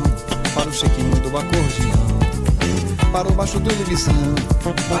Baião, para o Chequinho do acordeão. Para o baixo do Luizão,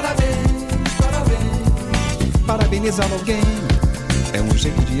 parabéns, parabéns. Parabenizar alguém é um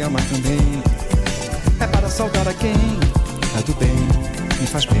jeito de amar também. É para saudar a quem é do bem, me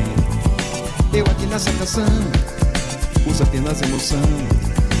faz bem. Eu aqui nessa canção uso apenas emoção.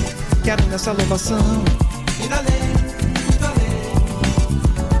 Quero nessa louvação ir além, muito além.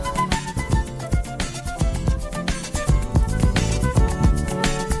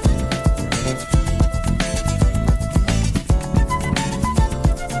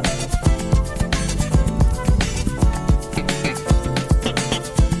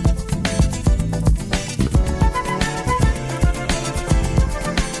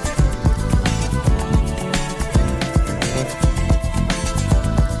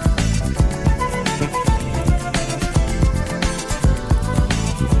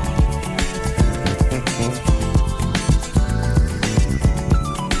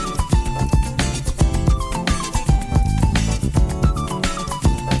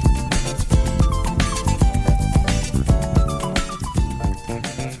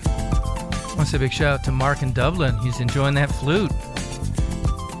 say a big shout out to Mark in Dublin. He's enjoying that flute.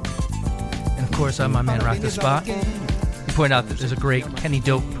 And of course, I'm my man Rock the Spot. He pointed out that there's a great Kenny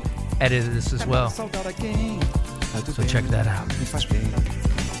Dope edit of this as well. So check that out.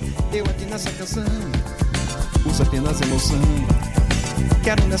 Eu aqui nessa canção uso apenas emoção.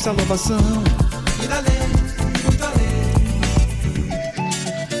 Quero nessa louvação ir além, muito além.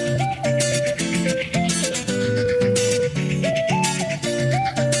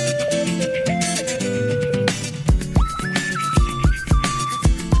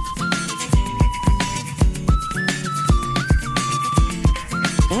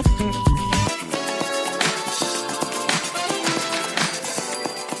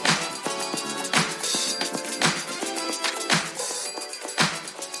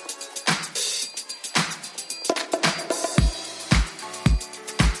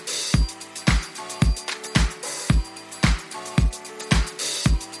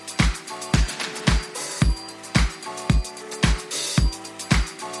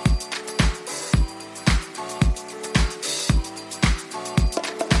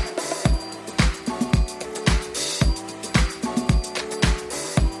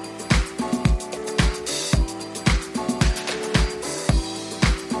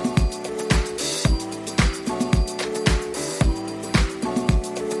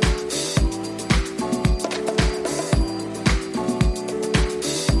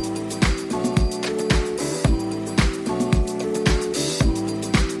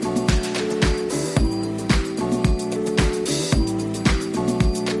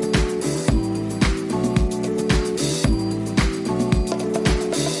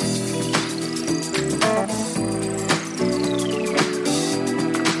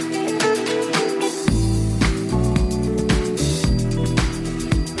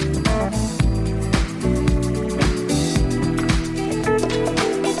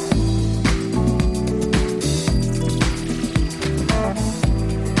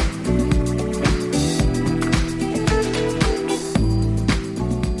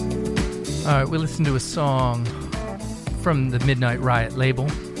 We listened to a song from the Midnight Riot label.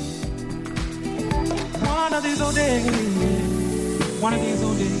 One of these old days, one of these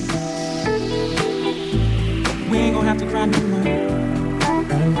old days, we ain't gonna have to cry no more.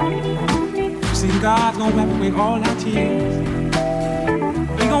 See, God's gonna wipe away all our tears.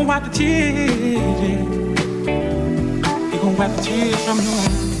 He gonna wipe the tears, yeah. He gonna wipe the tears from your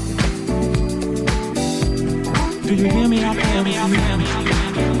eyes. Do you hear me out there?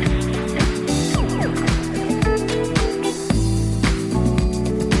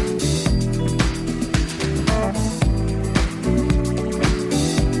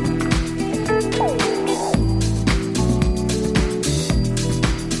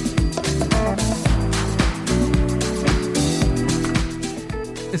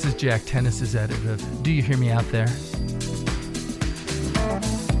 This is Jack Tennis's edit of Do You Hear Me Out There?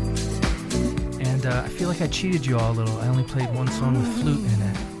 And I feel like I cheated you all a little. I only played one song with flute in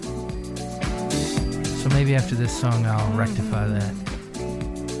it. So maybe after this song I'll rectify that.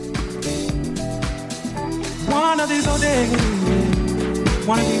 One of these old days,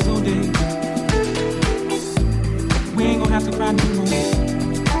 one of these old days, we ain't gonna have to cry no more.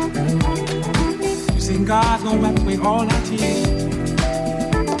 You see, God's gonna wipe away all our tears.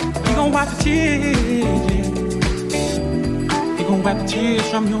 He gonna wipe the tears, yeah. He gonna wipe the tears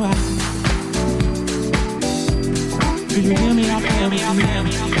from your eyes. Do you hear me out there?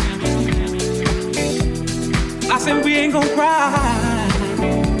 I said we ain't gonna cry.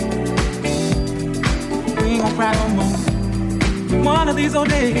 We ain't gonna cry no more. One of these old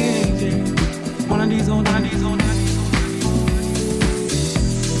days, yeah. One of these old days.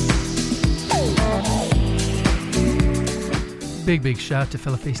 Big shout to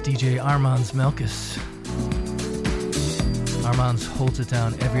fellow face DJ Armand's Melkus. Armand's holds it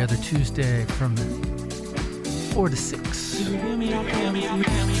down every other Tuesday from 4 to 6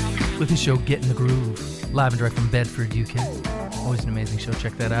 with his show Get in the Groove, live and direct from Bedford, UK. Always an amazing show.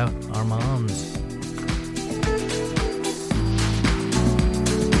 Check that out. Armand's.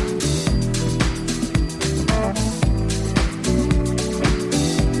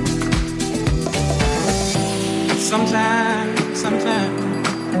 Sometimes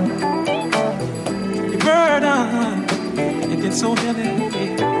your burden, it gets so heavy.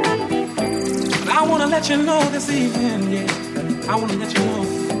 But I wanna let you know this evening, yeah. I wanna let you know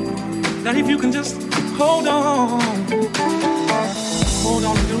that if you can just hold on a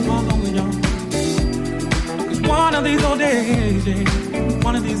little while longer, y'all. 'Cause one of these old days, yeah,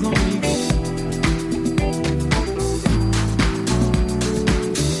 one of these old days.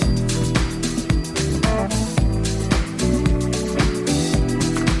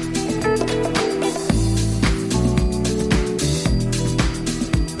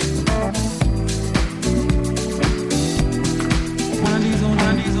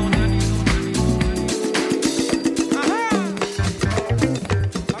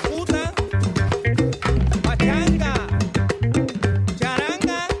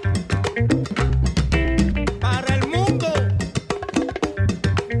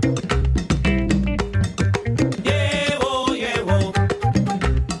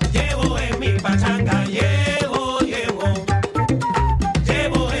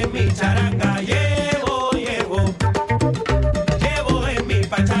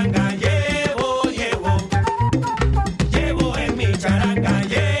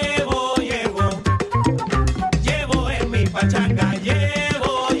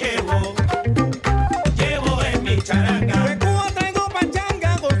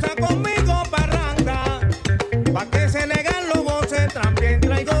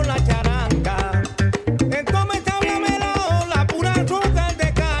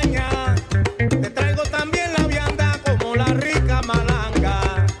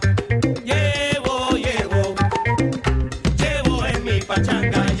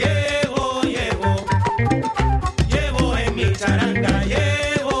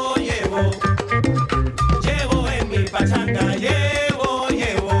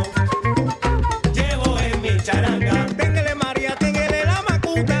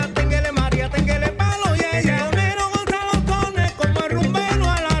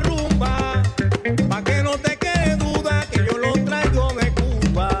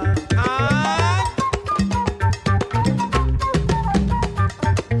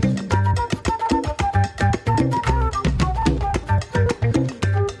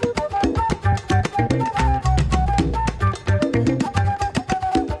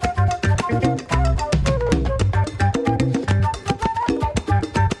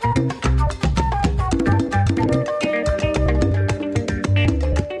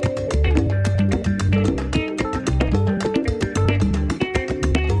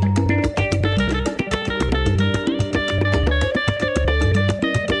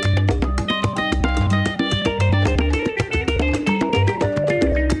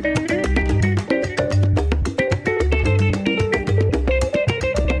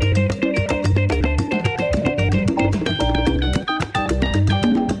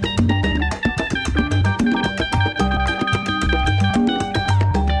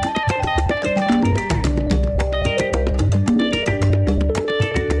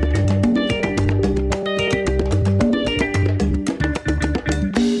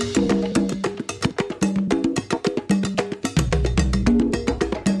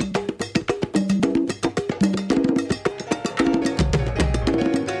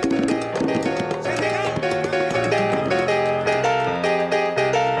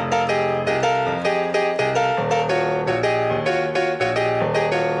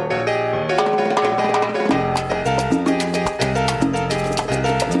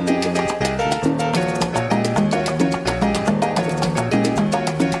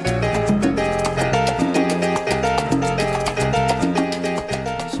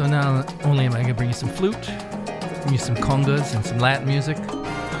 Not only am I going to bring you some flute, bring you some congas and some Latin music.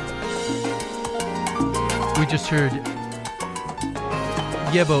 We just heard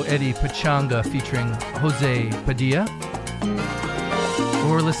Yebo Eddie Pachanga featuring Jose Padilla. What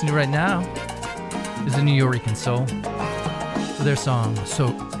we're listening to right now is the New Yorican Soul with their song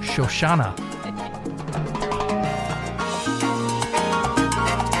Shoshana.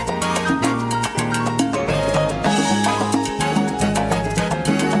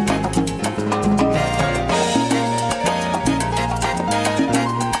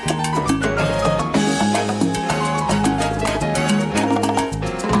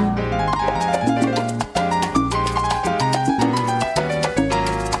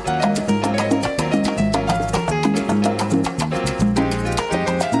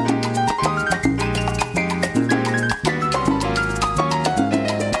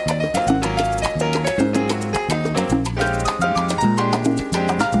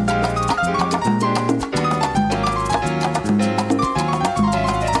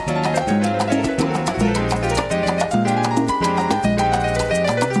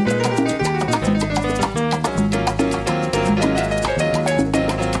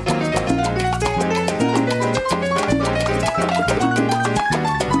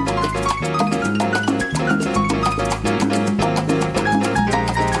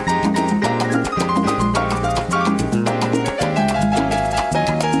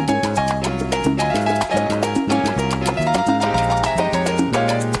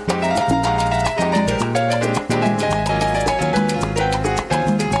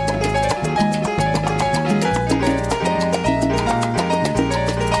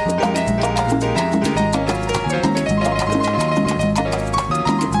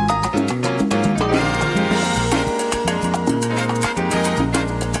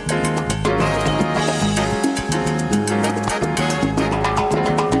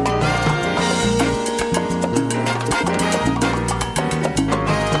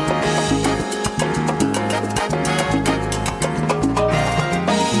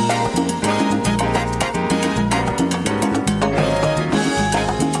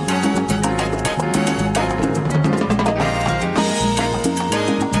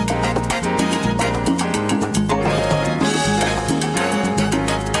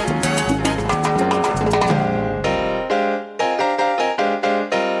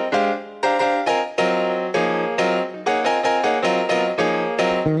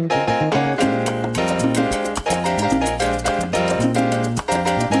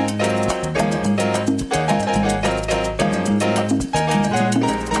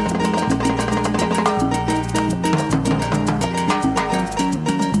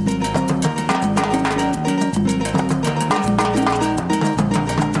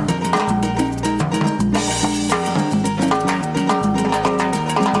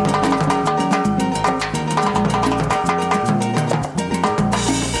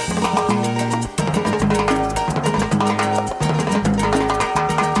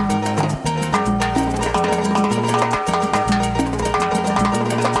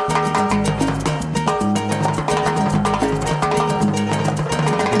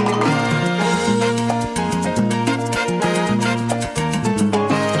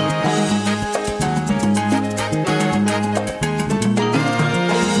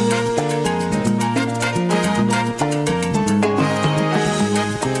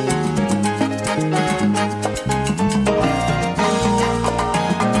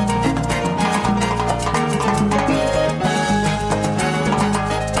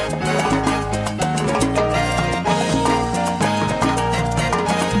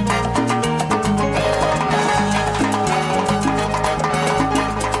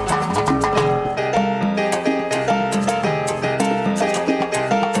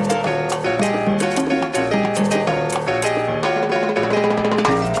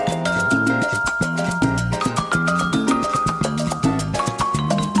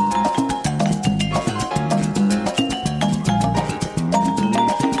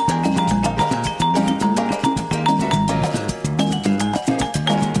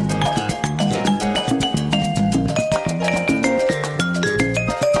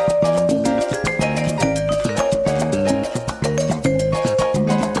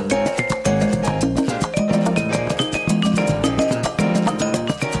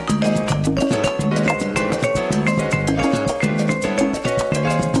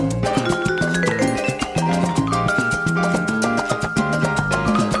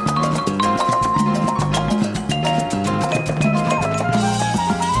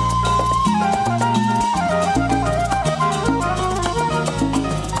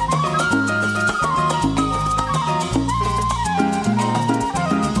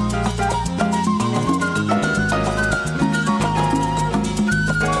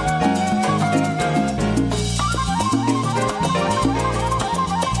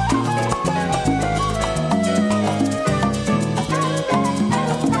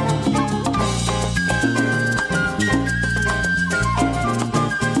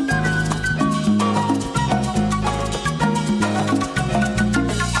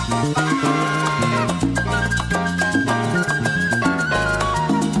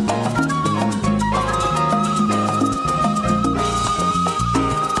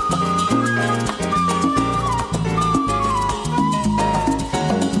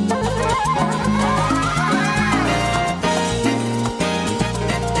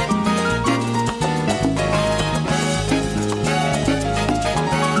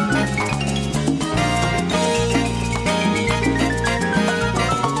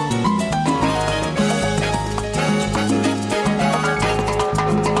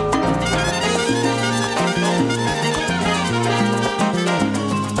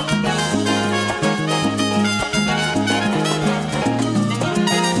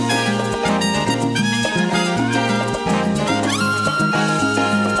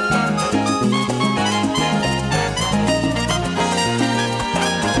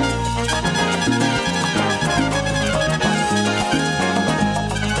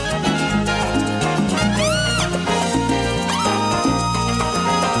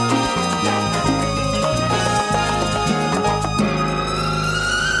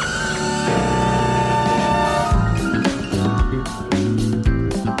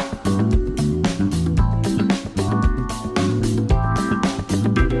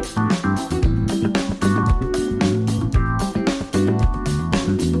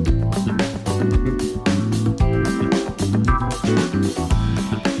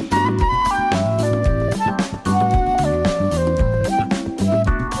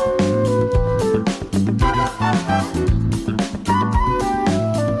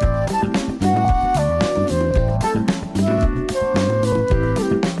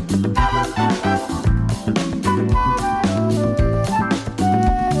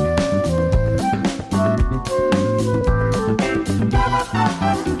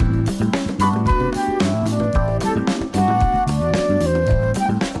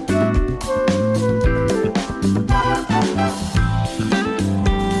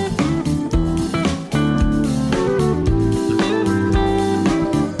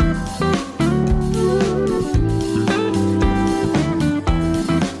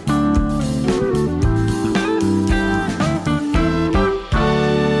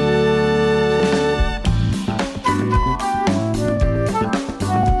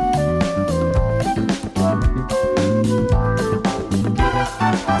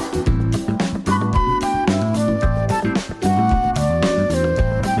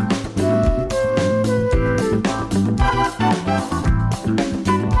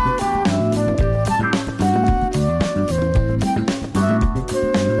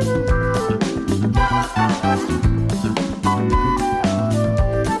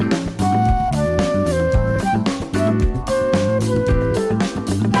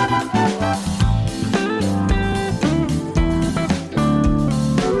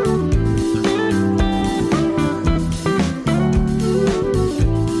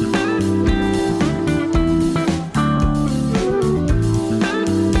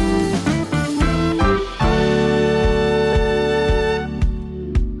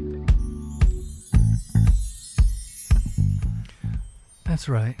 That's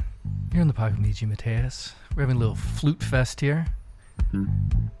right. You're in the pocket with me, G. Mateus. We're having a little flute fest here.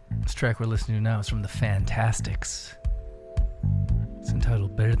 This track we're listening to now is from the Fantastics. It's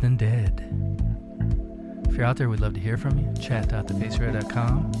entitled Better Than Dead. If you're out there, we'd love to hear from you.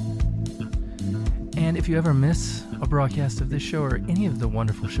 Chat.thefaceradio.com. And if you ever miss a broadcast of this show or any of the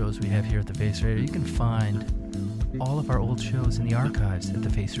wonderful shows we have here at The Face Radio, you can find all of our old shows in the archives at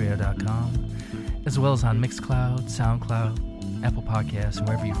thefaceradio.com, as well as on Mixcloud, SoundCloud, Apple Podcasts, and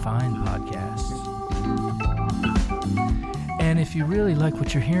wherever you find podcasts. And if you really like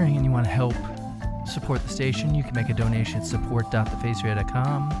what you're hearing and you want to help support the station, you can make a donation at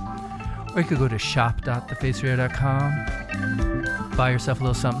support.thefaceradio.com, or you could go to shop.thefaceradio.com, buy yourself a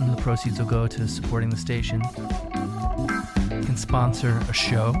little something. The proceeds will go to supporting the station. You can sponsor a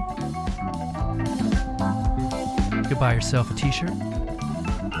show. You could buy yourself a t-shirt.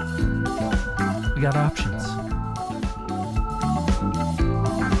 We got options.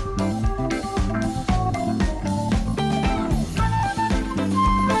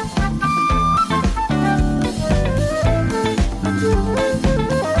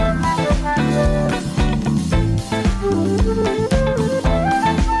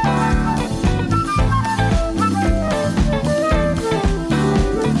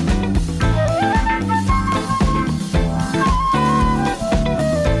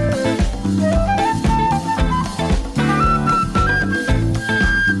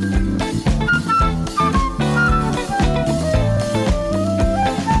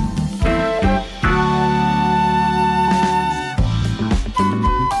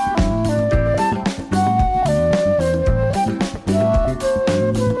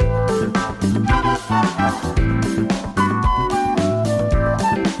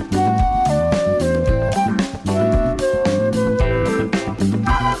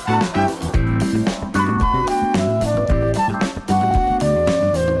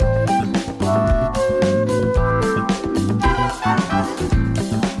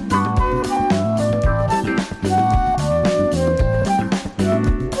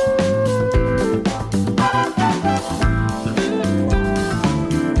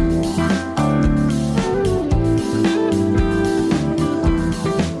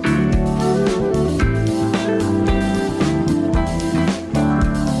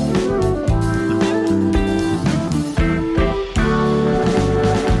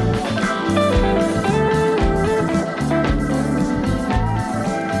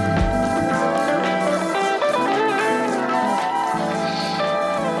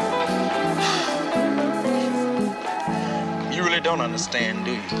 Understand,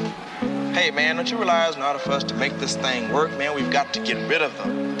 do you? Hey, man, don't you realize in order for us to make this thing work, man, we've got to get rid of the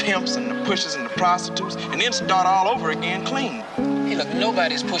pimps and the pushers and the prostitutes and then start all over again clean. Hey, look,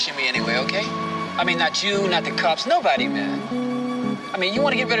 nobody's pushing me anyway, okay? I mean, not you, not the cops, nobody, man. I mean, you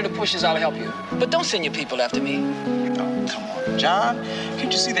want to get rid of the pushers, I'll help you. But don't send your people after me. Oh, come on, John.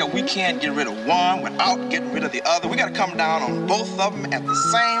 Can't you see that we can't get rid of one without getting rid of the other? We got to come down on both of them at the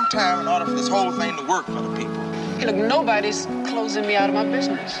same time in order for this whole thing to work for the people. Hey, look, nobody's closing me out of my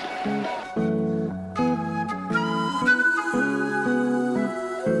business.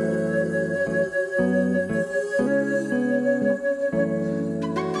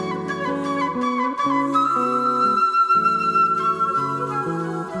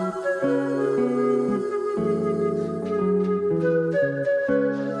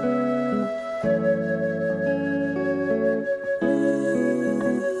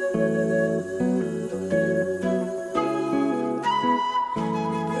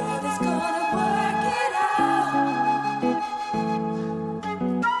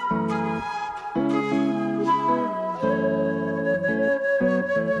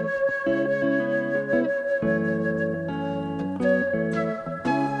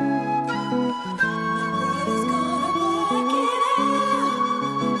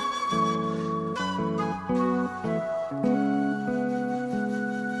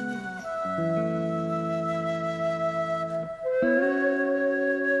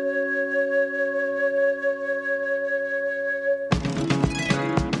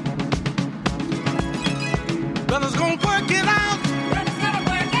 Brothers gonna work it out. Brothers gonna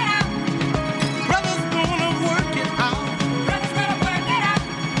work it out. Brothers gonna work it out. Brothers gonna work it out.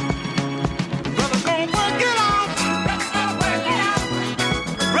 Brothers gonna work it out. Brothers gonna work it out.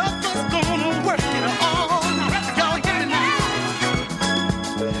 Brothers gonna work it out. Y'all hear me now?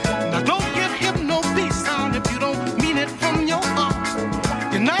 Now don't give him no peace sound if you don't mean it from your heart.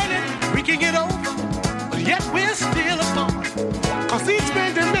 United, we can get over, but yet we're still apart. 'Cause each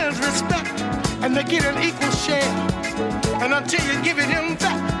man demands respect, and they get an equal share. And until you give it him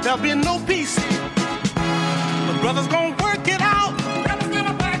back, there'll be no peace. The brothers gonna work it out. Brothers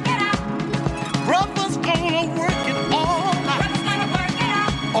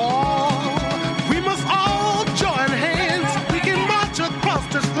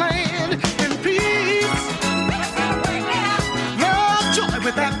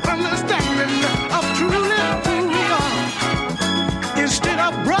with that understanding of truly who we are. Instead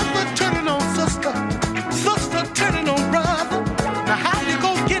of brother turning on sister, sister turning on brother. Now how you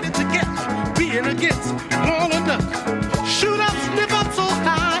gonna get it together, being against one another? Shoot up, snip up so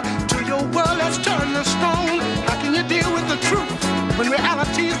high, till your world has turned to stone. How can you deal with the truth when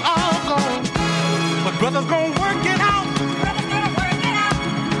reality's all gone? But brother's gonna work it out. Brother's gonna work it out.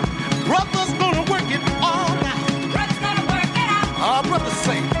 Brother's gonna work it all out. Brother's gonna work it out. Our brothers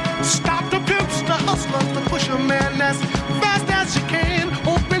say, stop the pimps, the hustlers, the pusher man as fast as you can.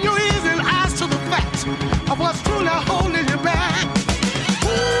 Open your ears and eyes to the facts of what's truly holding you back.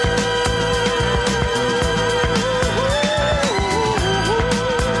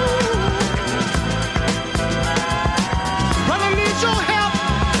 Brother needs your help,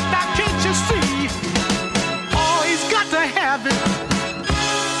 now can't you see? Oh, he's got to have it.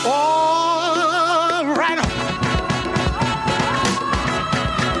 All right.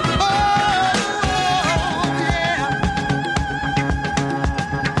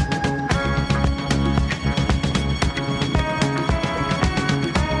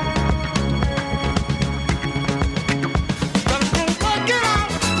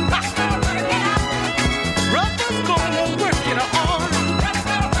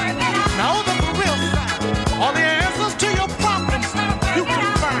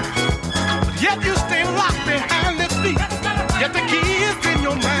 Yet the key is in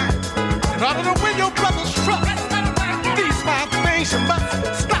your mind. In order to win your brother's trust, these 5 things you must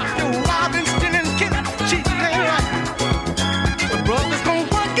stop your robbing, stealing, killing, cheating, and lying. The brother's gonna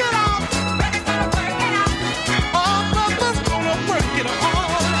work it out. All brothers gonna work it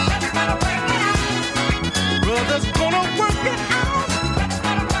out. Brothers gonna work it out.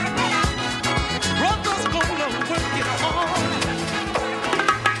 Brothers gonna work it out.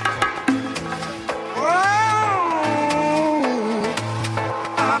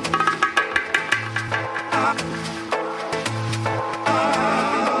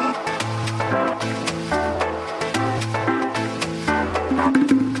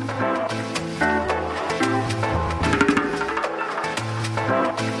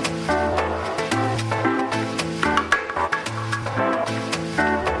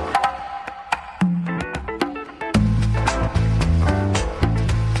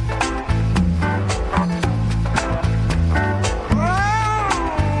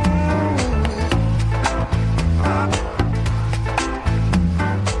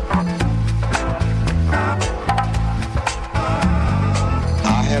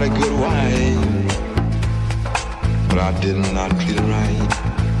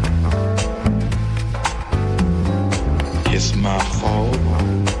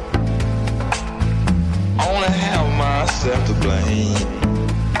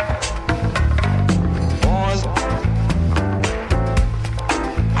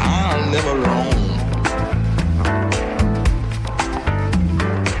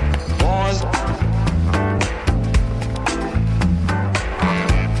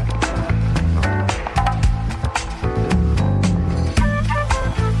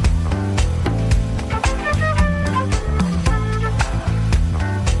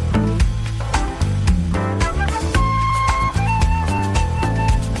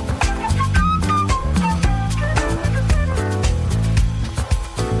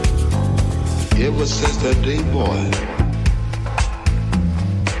 Ever since that day, boy,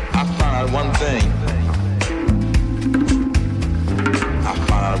 I found out one thing.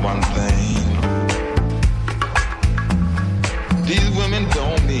 These women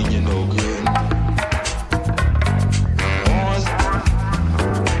don't mean you no good. Boys,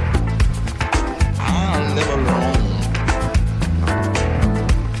 I'll never roam.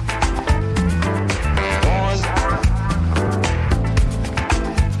 Boys,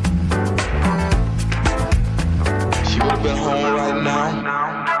 she would have been home right now.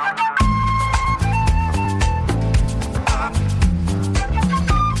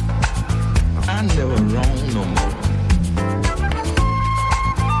 I never roam no more.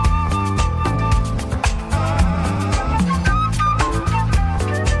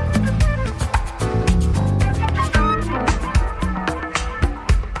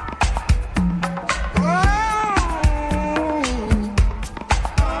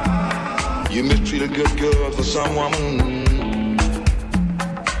 You mistreat a good girl for some woman,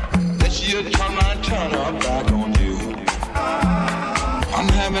 then she'll turn her back on you. I'm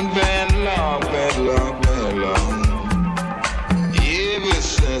having bad luck, bad luck, bad luck. Ever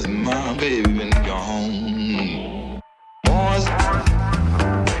since my baby been gone. Boys,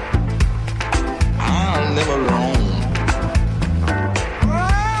 I'll never roam.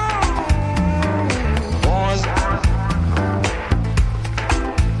 Boys,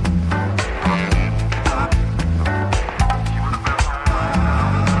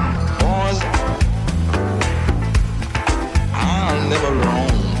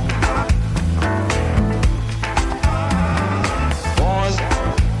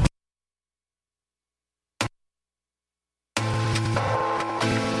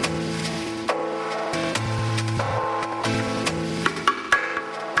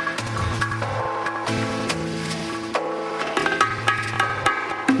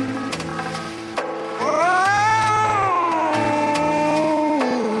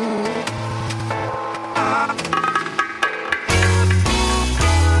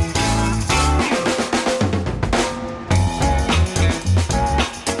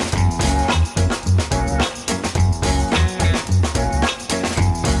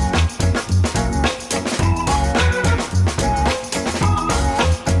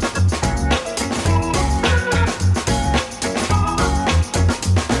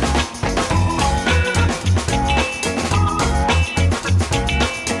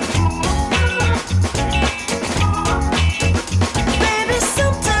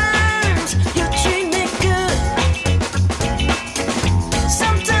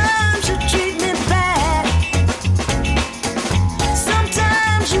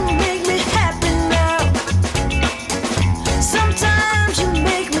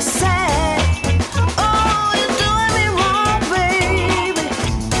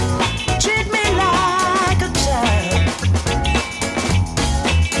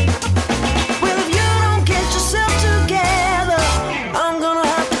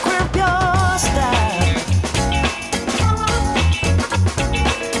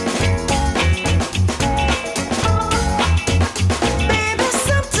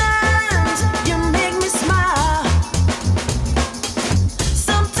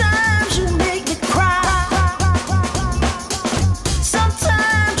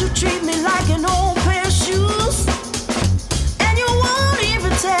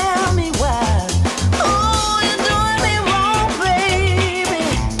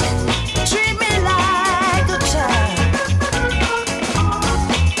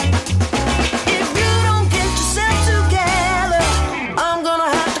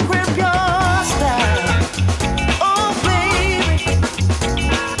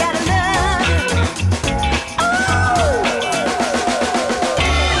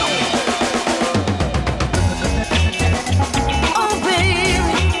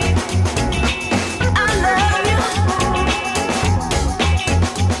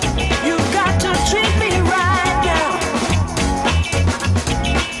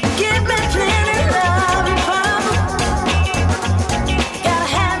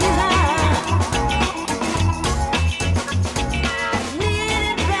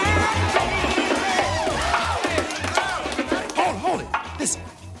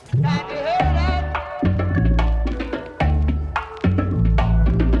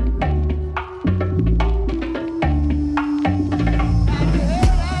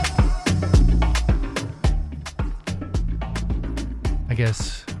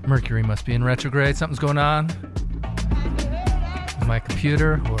 Mercury must be in retrograde. Something's going on with my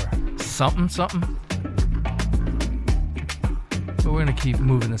computer or something. But we're going to keep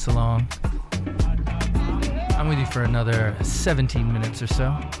moving this along. I'm with you for another 17 minutes or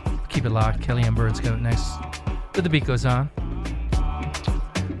so. Keep it locked. Kellyanne Burns got it next. But the beat goes on.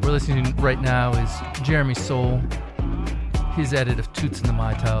 We're listening right now is Jeremy Soule. His edit of Toots and the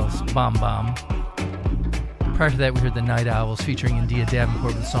Maytals, Bomb Bomb. Prior to that, we heard the Night Owls featuring India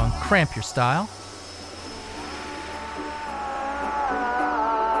Davenport with the song Cramp Your Style.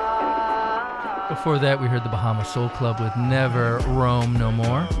 Before that, we heard the Bahama Soul Club with Never Roam No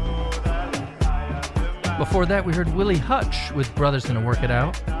More. Before that, we heard Willie Hutch with Brothers Gonna Work It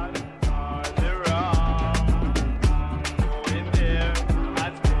Out.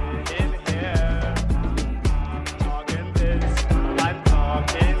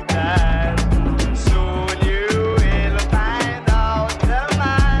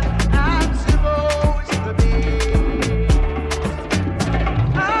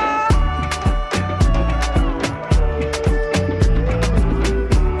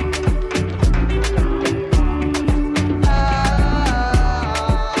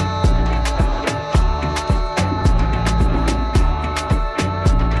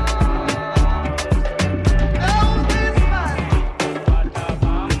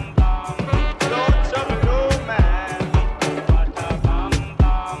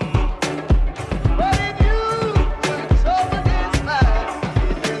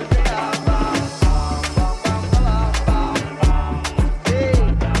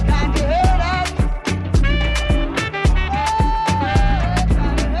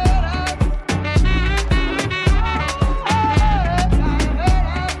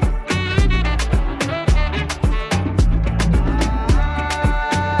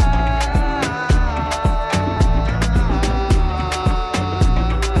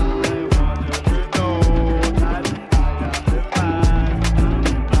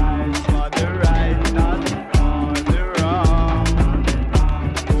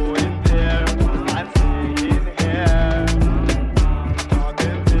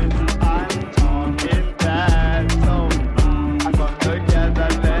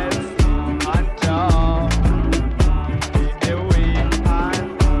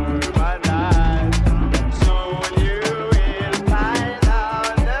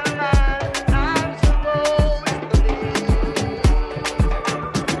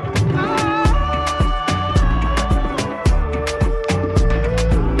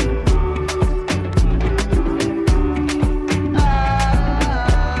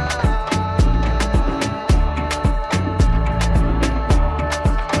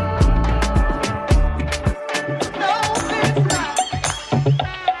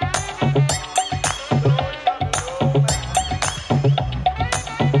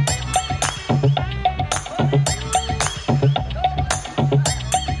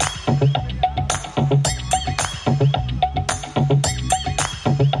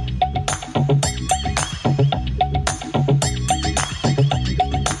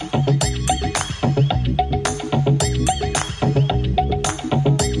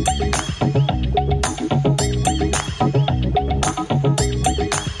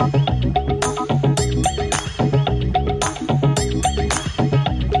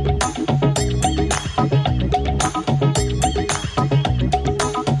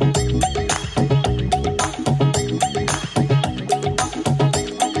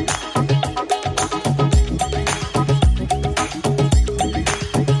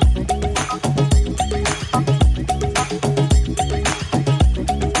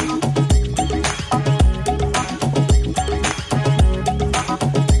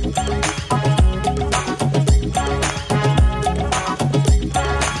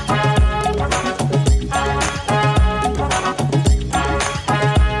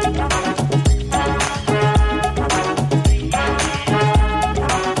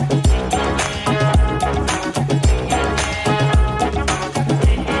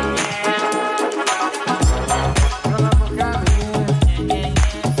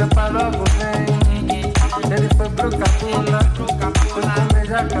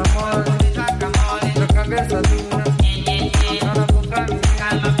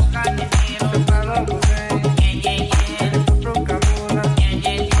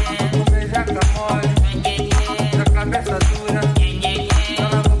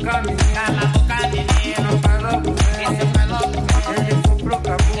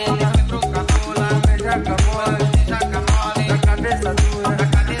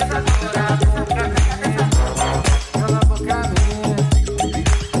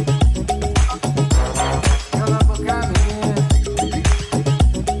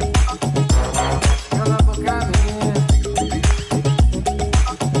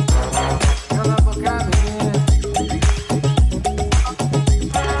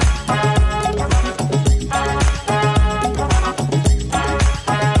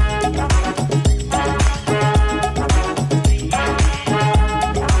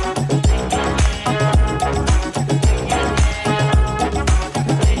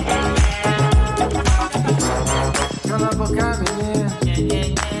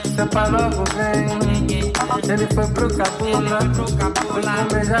 pra logo vem. Ele foi pro Cabula, foi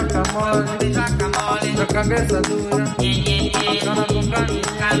comer jaca-mole, da cabeça dura.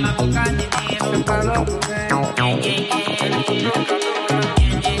 Cala a boca, menino, você pra logo vem. Ele foi pro Cabula,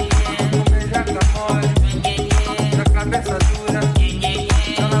 comer jaca-mole, da cabeça dura.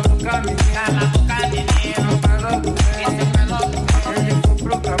 Cala a boca, menino, pra logo vem. Ele foi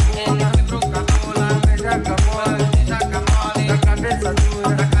pro Cabula, comer jaca-mole, da cabeça dura.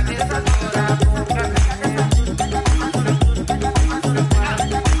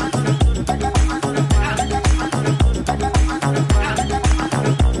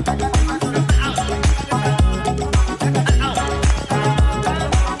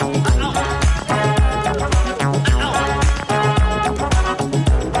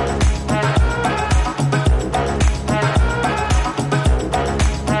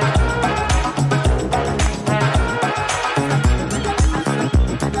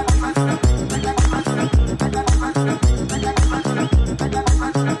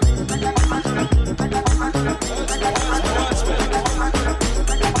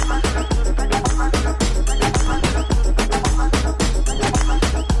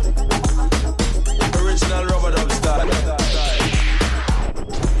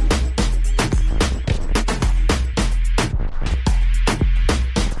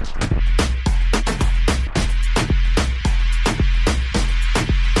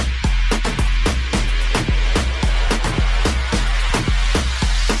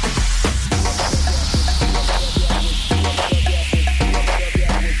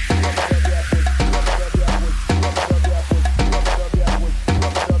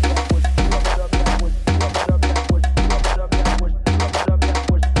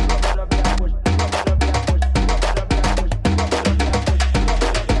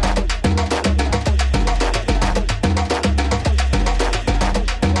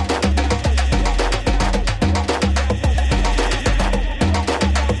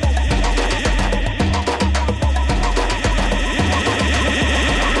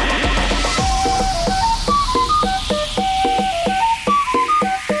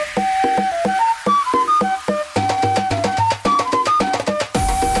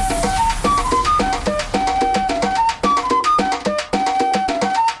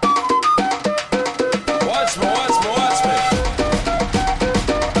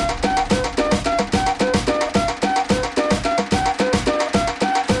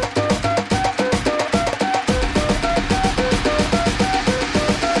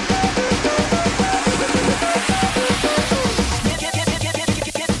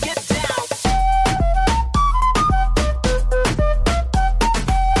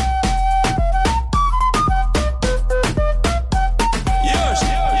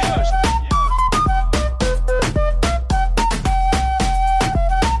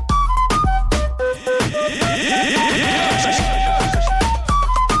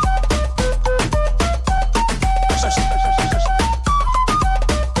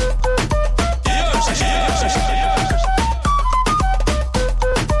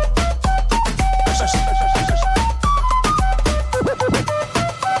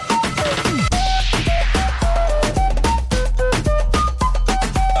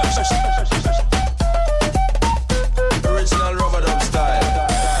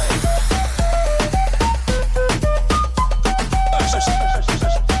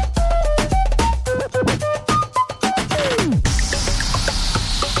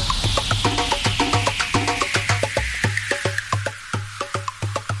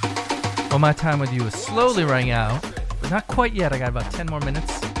 Well, my time with you is slowly running out, but not quite yet. I got about 10 more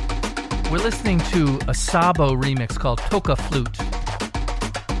minutes. We're listening to a Sabo remix called Toca Flute.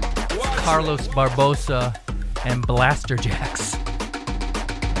 Carlos Barbosa and Blaster Jacks.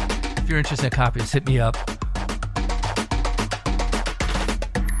 If you're interested in copies, hit me up.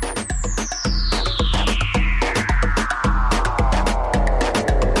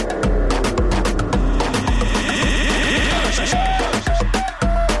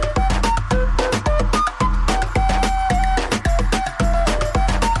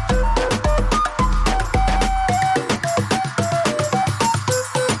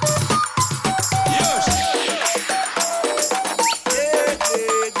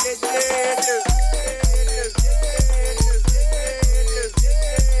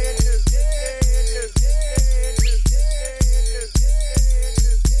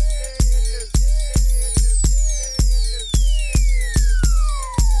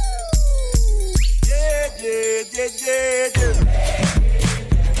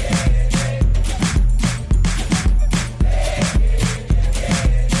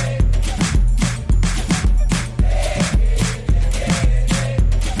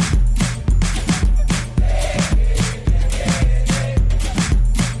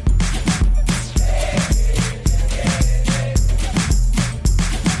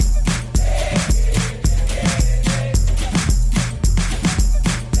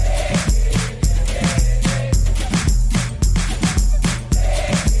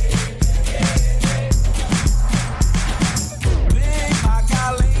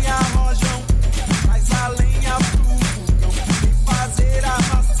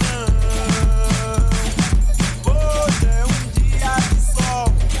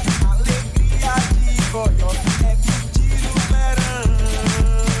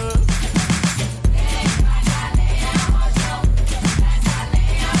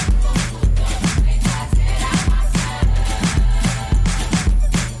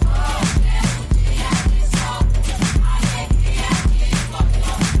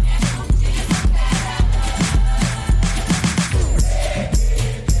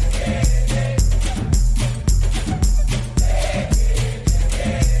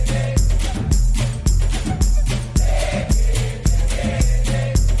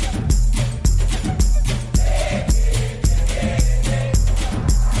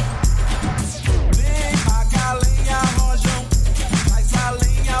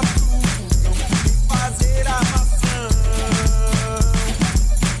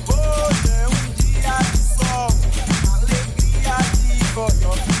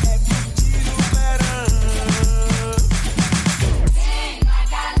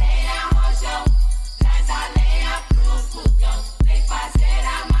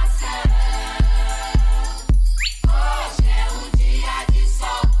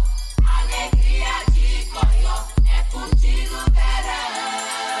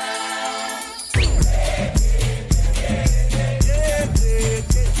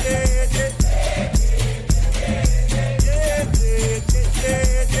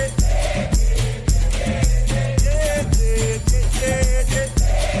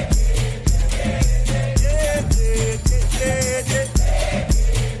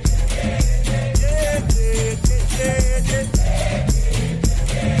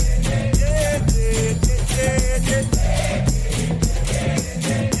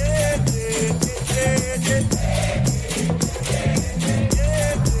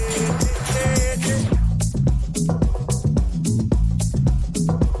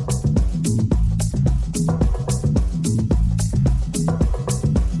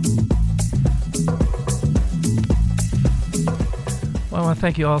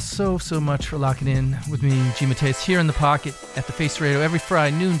 Thank you all so much for locking in with me, G. Mateus, here in the pocket at the Face Radio every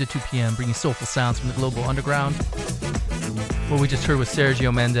Friday, noon to 2 p.m., bringing soulful sounds from the global underground. What we just heard was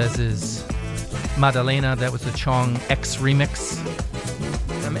Sergio Mendez's Madalena. That was the Chong X remix.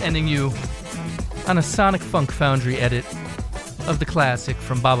 I'm ending you on a Sonic Funk Foundry edit of the classic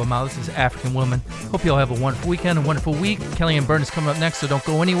from Baba Mal. This is African Woman. Hope you all have a wonderful weekend, a wonderful week. Kelly and Byrne is coming up next, so don't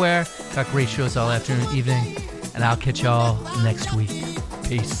go anywhere. Got great shows all afternoon and evening. And I'll catch y'all next week.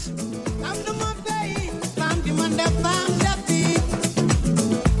 Peace.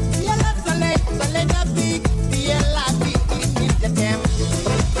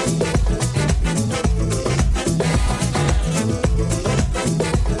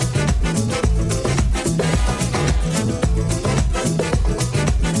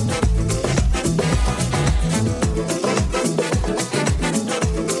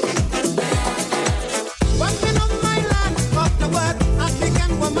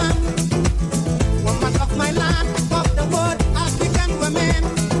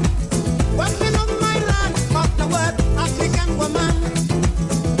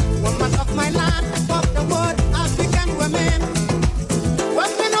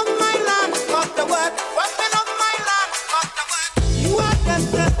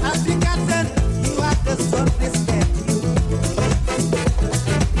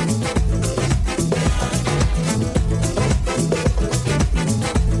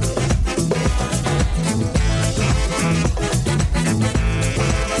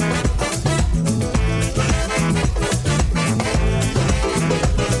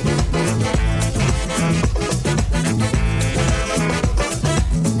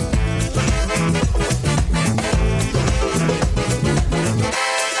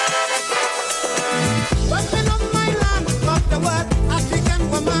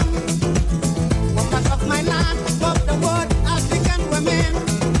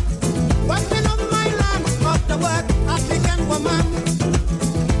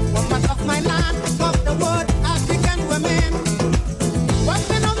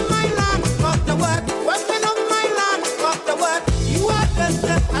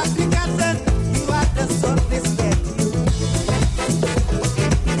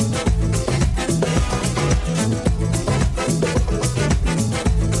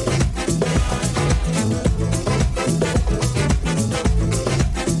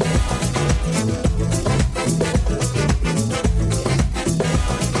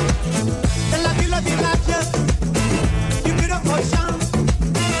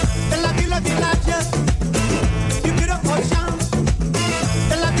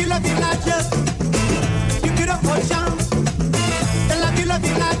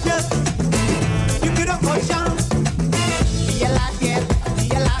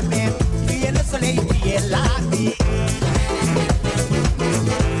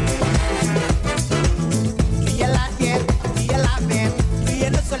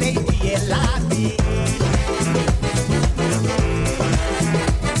 La vie.